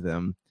two of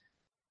them.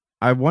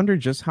 I wonder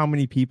just how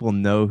many people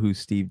know who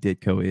Steve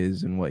Ditko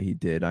is and what he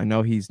did. I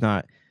know he's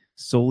not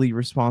solely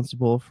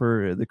responsible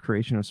for the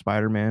creation of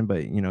Spider-Man,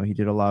 but you know, he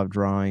did a lot of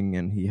drawing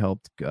and he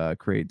helped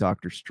create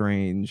Doctor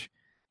Strange.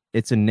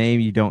 it's a name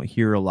you don't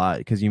hear a lot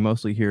because you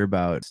mostly hear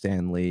about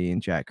Stan Lee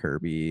and Jack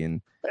Kirby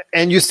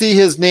and you see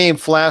his name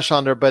flash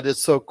on there, but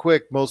it's so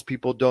quick most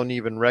people don't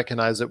even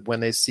recognize it when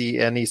they see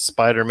any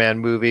Spider-Man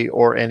movie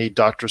or any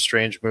Doctor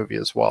Strange movie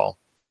as well.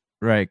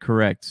 Right,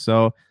 correct.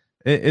 So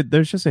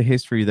there's just a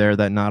history there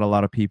that not a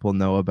lot of people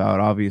know about.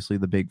 Obviously,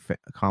 the big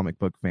comic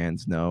book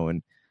fans know,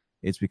 and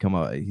it's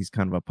become he's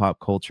kind of a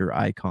pop culture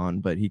icon.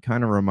 But he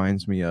kind of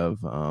reminds me of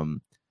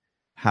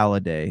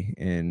Halliday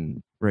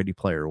in Ready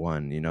Player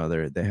One. You know,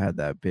 they had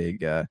that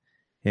big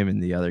him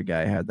and the other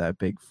guy had that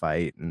big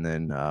fight, and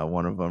then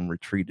one of them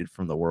retreated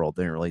from the world,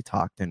 didn't really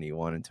talk to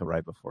anyone until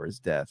right before his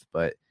death.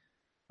 But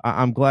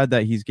I'm glad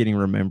that he's getting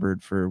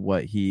remembered for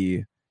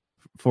his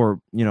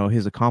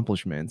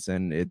accomplishments,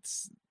 and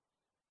it's,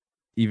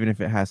 even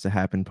if it has to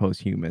happen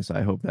posthumous,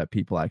 I hope that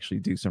people actually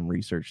do some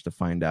research to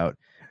find out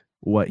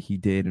what he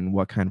did and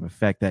what kind of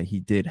effect that he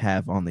did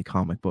have on the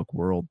comic book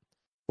world.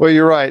 Well,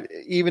 you're right.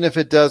 Even if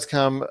it does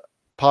come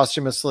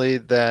posthumously,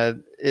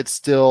 that it's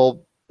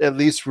still, at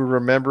least we're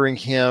remembering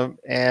him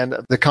and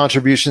the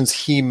contributions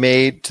he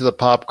made to the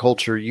pop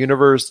culture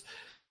universe,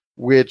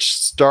 which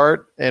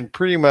start and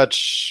pretty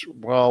much,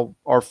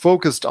 are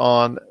focused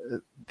on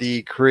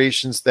the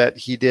creations that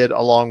he did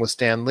along with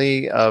Stan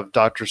Lee of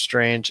Doctor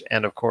Strange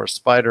and, of course,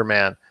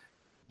 Spider-Man.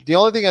 The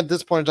only thing at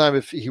this point in time,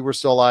 if he were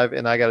still alive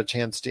and I got a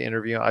chance to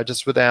interview him, I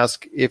just would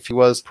ask if he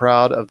was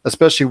proud of,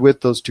 especially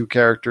with those two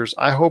characters.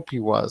 I hope he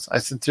was. I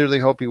sincerely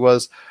hope he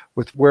was,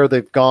 with where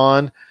they've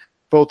gone,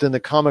 both in the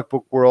comic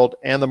book world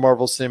and the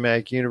Marvel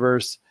Cinematic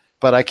Universe.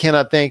 But I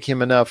cannot thank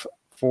him enough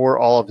for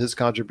all of his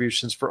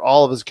contributions, for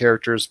all of his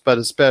characters, but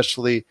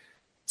especially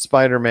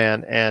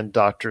Spider-Man and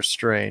Doctor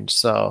Strange.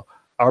 So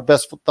our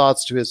best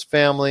thoughts to his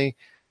family,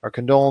 our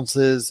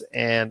condolences,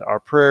 and our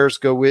prayers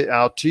go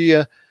out to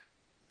you,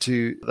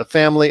 to the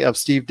family of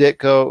Steve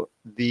Ditko,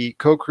 the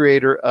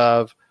co-creator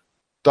of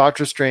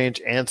Doctor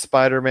Strange and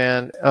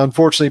Spider-Man,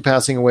 unfortunately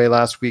passing away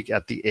last week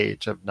at the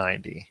age of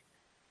 90.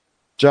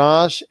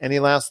 Josh, any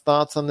last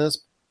thoughts on this?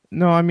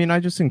 No, I mean, I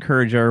just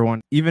encourage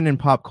everyone, even in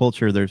pop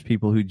culture, there's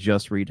people who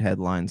just read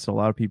headlines. So a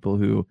lot of people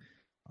who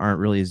aren't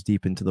really as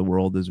deep into the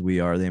world as we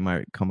are, they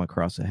might come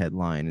across a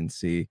headline and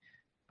see,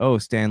 oh,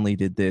 Stan Lee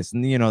did this.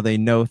 And, they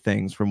know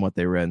things from what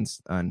they read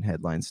on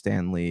headlines,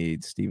 Stan Lee,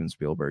 Steven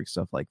Spielberg,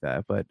 stuff like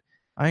that. But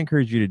I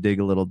encourage you to dig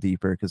a little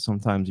deeper, because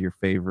sometimes your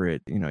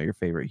favorite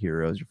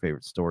heroes, your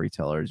favorite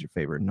storytellers, your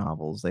favorite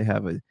novels, they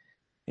have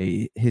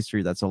a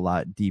history that's a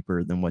lot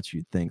deeper than what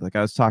you'd think. Like,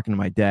 I was talking to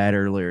my dad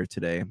earlier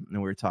today, and we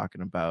were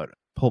talking about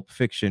pulp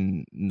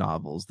fiction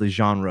novels, the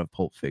genre of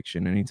pulp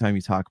fiction. Anytime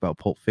you talk about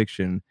pulp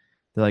fiction,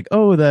 they're like,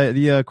 oh,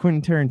 the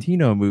Quentin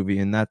Tarantino movie.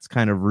 And that's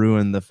kind of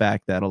ruined the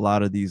fact that a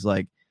lot of these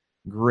like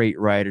great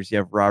writers, you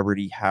have Robert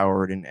E.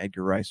 Howard and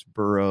Edgar Rice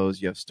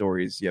Burroughs, you have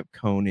stories, you have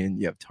Conan,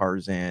 you have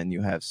Tarzan,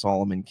 you have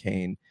Solomon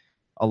Kane.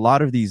 A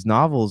lot of these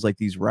novels, like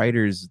these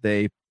writers,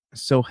 they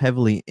so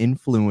heavily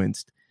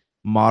influenced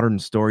modern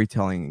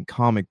storytelling and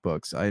comic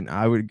books.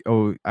 I would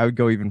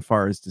go even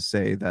far as to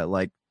say that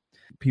like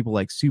people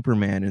like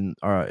Superman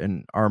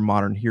and our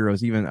modern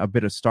heroes, even a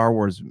bit of Star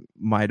Wars,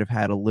 might have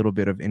had a little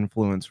bit of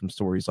influence from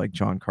stories like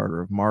John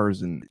Carter of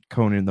Mars and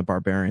Conan the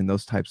Barbarian,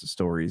 those types of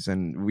stories.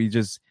 And we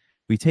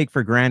take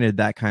for granted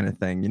that kind of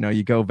thing.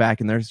 You go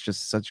back and there's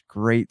just such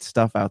great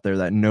stuff out there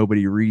that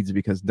nobody reads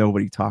because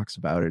nobody talks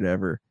about it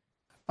ever.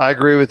 I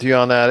agree with you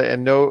on that.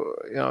 And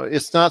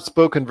it's not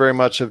spoken very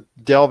much of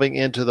delving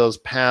into those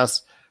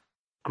past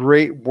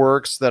great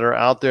works that are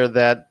out there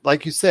that,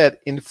 like you said,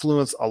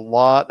 influence a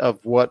lot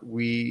of what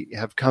we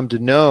have come to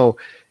know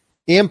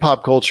in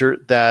pop culture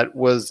that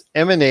was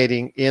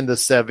emanating in the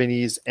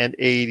 70s and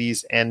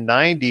 80s and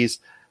 90s,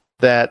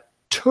 that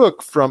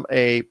took from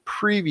a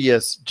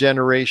previous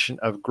generation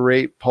of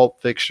great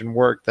pulp fiction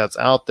work that's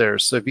out there.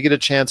 So if you get a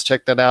chance,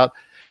 check that out.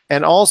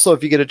 And also,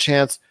 if you get a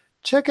chance,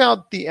 check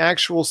out the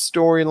actual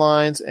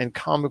storylines and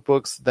comic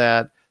books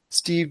that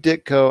Steve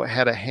Ditko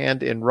had a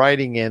hand in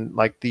writing in,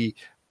 like the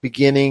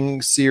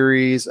beginning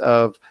series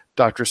of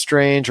Doctor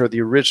Strange or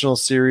the original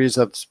series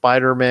of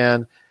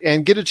Spider-Man,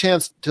 and get a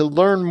chance to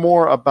learn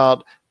more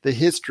about the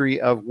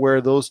history of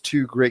where those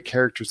two great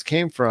characters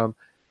came from,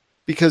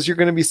 because you're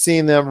going to be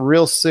seeing them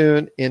real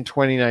soon in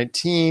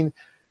 2019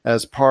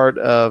 as part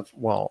of,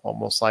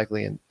 almost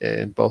likely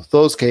in both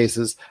those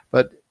cases.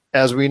 But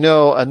as we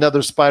know,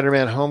 another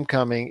Spider-Man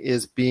Homecoming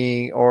is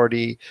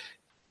already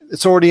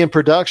in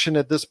production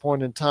at this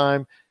point in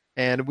time.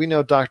 And we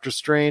know Doctor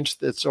Strange,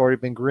 that's already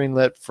been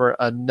greenlit for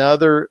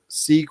another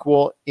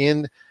sequel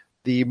in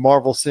the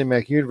Marvel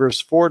Cinematic Universe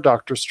for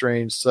Doctor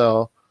Strange.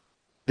 So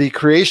the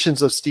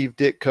creations of Steve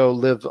Ditko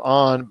live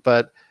on,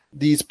 but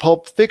these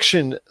pulp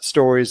fiction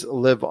stories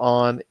live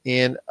on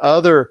in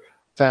other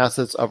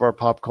facets of our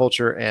pop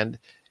culture. And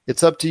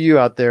it's up to you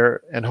out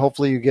there. And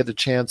hopefully you get a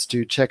chance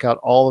to check out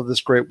all of this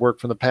great work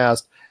from the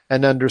past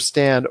and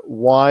understand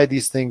why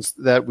these things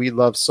that we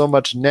love so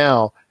much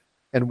now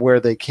and where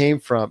they came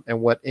from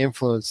and what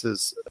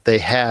influences they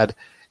had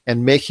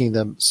and making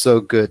them so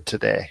good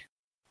today.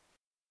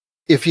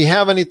 If you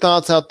have any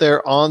thoughts out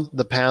there on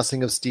the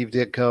passing of Steve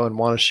Ditko and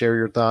want to share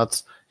your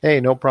thoughts, Hey,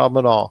 no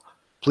problem at all.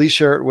 Please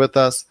share it with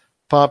us.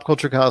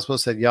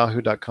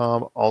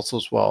 popculturecosmos@yahoo.com. Also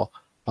as well,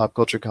 Pop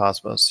Culture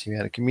Cosmos,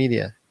 Humanica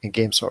Media, and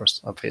Game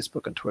Source on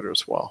Facebook and Twitter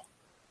as well.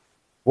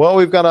 Well,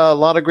 we've got a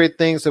lot of great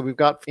things that we've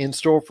got in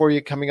store for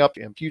you coming up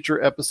in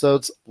future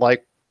episodes.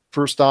 Like,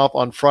 first off,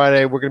 on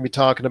Friday, we're going to be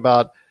talking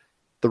about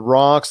The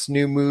Rock's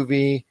new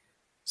movie,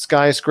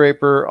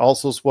 Skyscraper,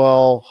 also as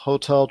well,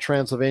 Hotel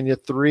Transylvania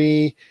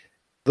 3.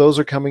 Those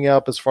are coming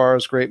up as far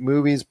as great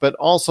movies, but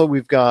also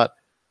we've got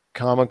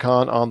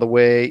Comic-Con on the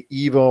way,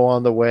 EVO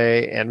on the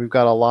way, and we've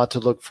got a lot to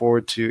look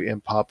forward to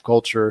in pop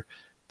culture.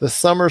 The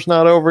summer's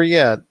not over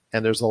yet,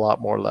 and there's a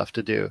lot more left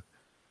to do.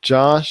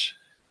 Josh,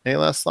 any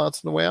last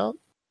thoughts on the way out?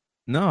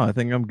 No, I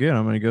think I'm good.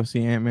 I'm going to go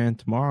see Ant-Man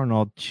tomorrow, and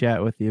I'll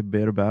chat with you a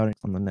bit about it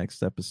on the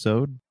next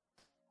episode.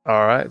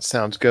 All right.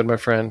 Sounds good, my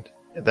friend.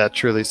 That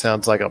truly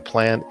sounds like a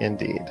plan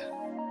indeed.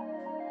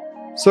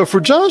 So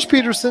for Josh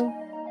Peterson,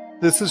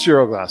 this is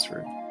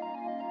Euroglassford.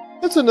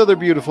 It's another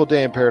beautiful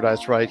day in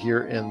paradise right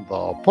here in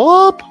the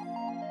Pop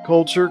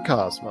Culture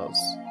Cosmos.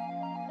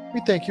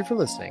 We thank you for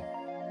listening.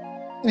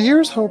 And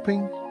here's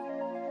hoping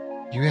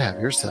you have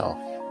yourself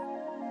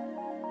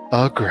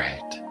a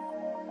great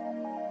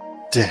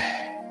day.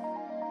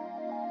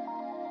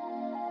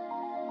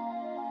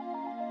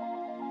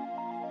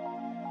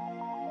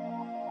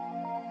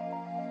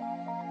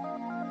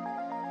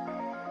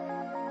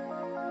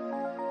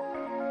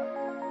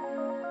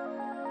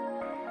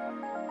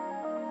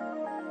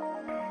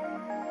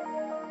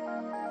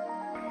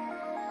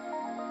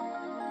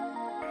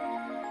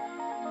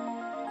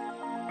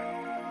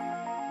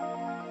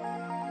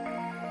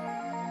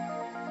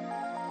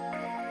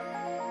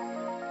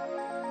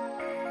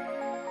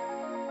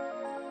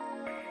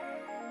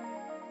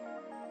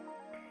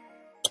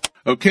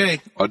 Okay,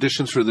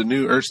 auditions for the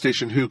new Earth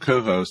Station Who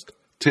co-host.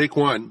 Take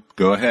one.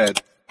 Go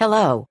ahead.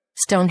 Hello,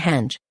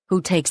 Stonehenge,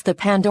 who takes the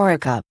Pandora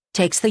Cup,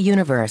 takes the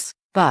universe.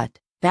 But,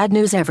 bad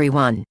news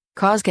everyone,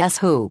 cause guess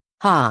who?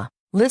 Ha,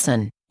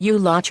 listen, you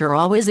lot you're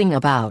all whizzing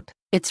about.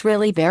 It's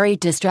really very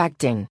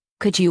distracting.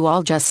 Could you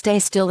all just stay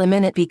still a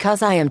minute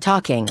because I am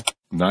talking?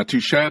 Not too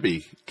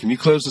shabby. Can you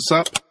close this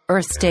up?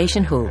 Earth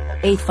Station Who,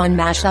 a fun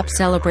mashup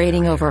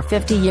celebrating over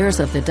 50 years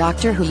of the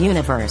Doctor Who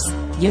universe.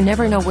 You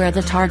never know where the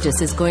TARDIS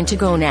is going to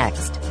go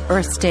next.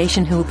 Earth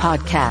Station Who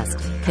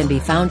podcast can be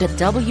found at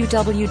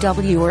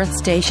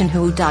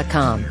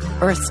www.earthstationwho.com.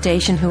 Earth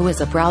Station Who is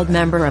a proud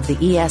member of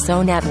the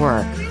ESO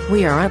network.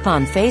 We are up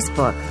on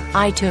Facebook,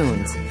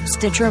 iTunes,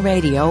 Stitcher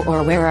Radio,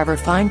 or wherever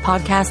fine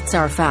podcasts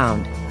are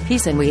found.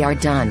 Peace, and we are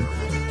done.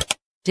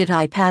 Did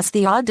I pass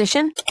the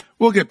audition?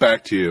 We'll get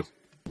back to you.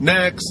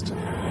 Next.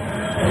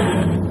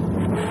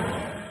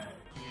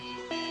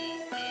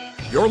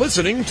 You're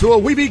listening to a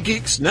Weeby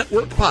Geeks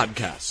Network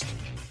podcast.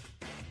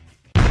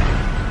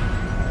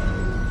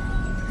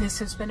 This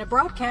has been a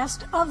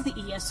broadcast of the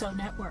ESO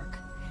Network.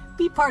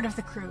 Be part of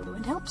the crew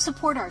and help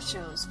support our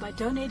shows by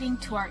donating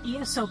to our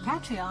ESO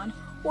Patreon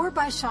or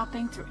by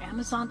shopping through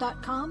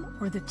Amazon.com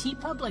or the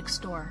TeePublic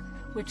store,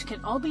 which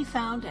can all be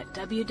found at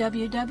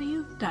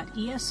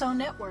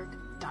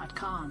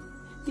www.esonetwork.com.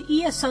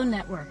 The ESO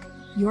Network,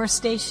 your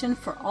station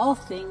for all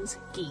things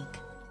geek.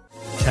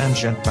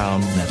 Tangent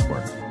Bound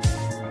Network.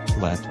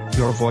 Let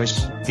your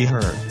voice be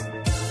heard.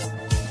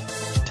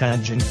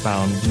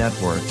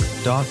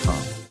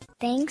 TangentBoundNetwork.com.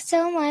 Thanks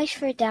so much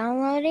for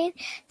downloading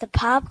the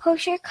Pop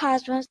Culture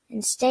Cosmos,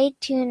 and stay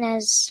tuned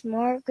as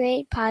more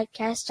great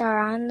podcasts are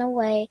on the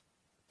way.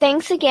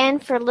 Thanks again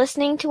for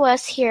listening to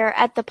us here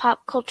at the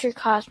Pop Culture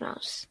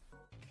Cosmos.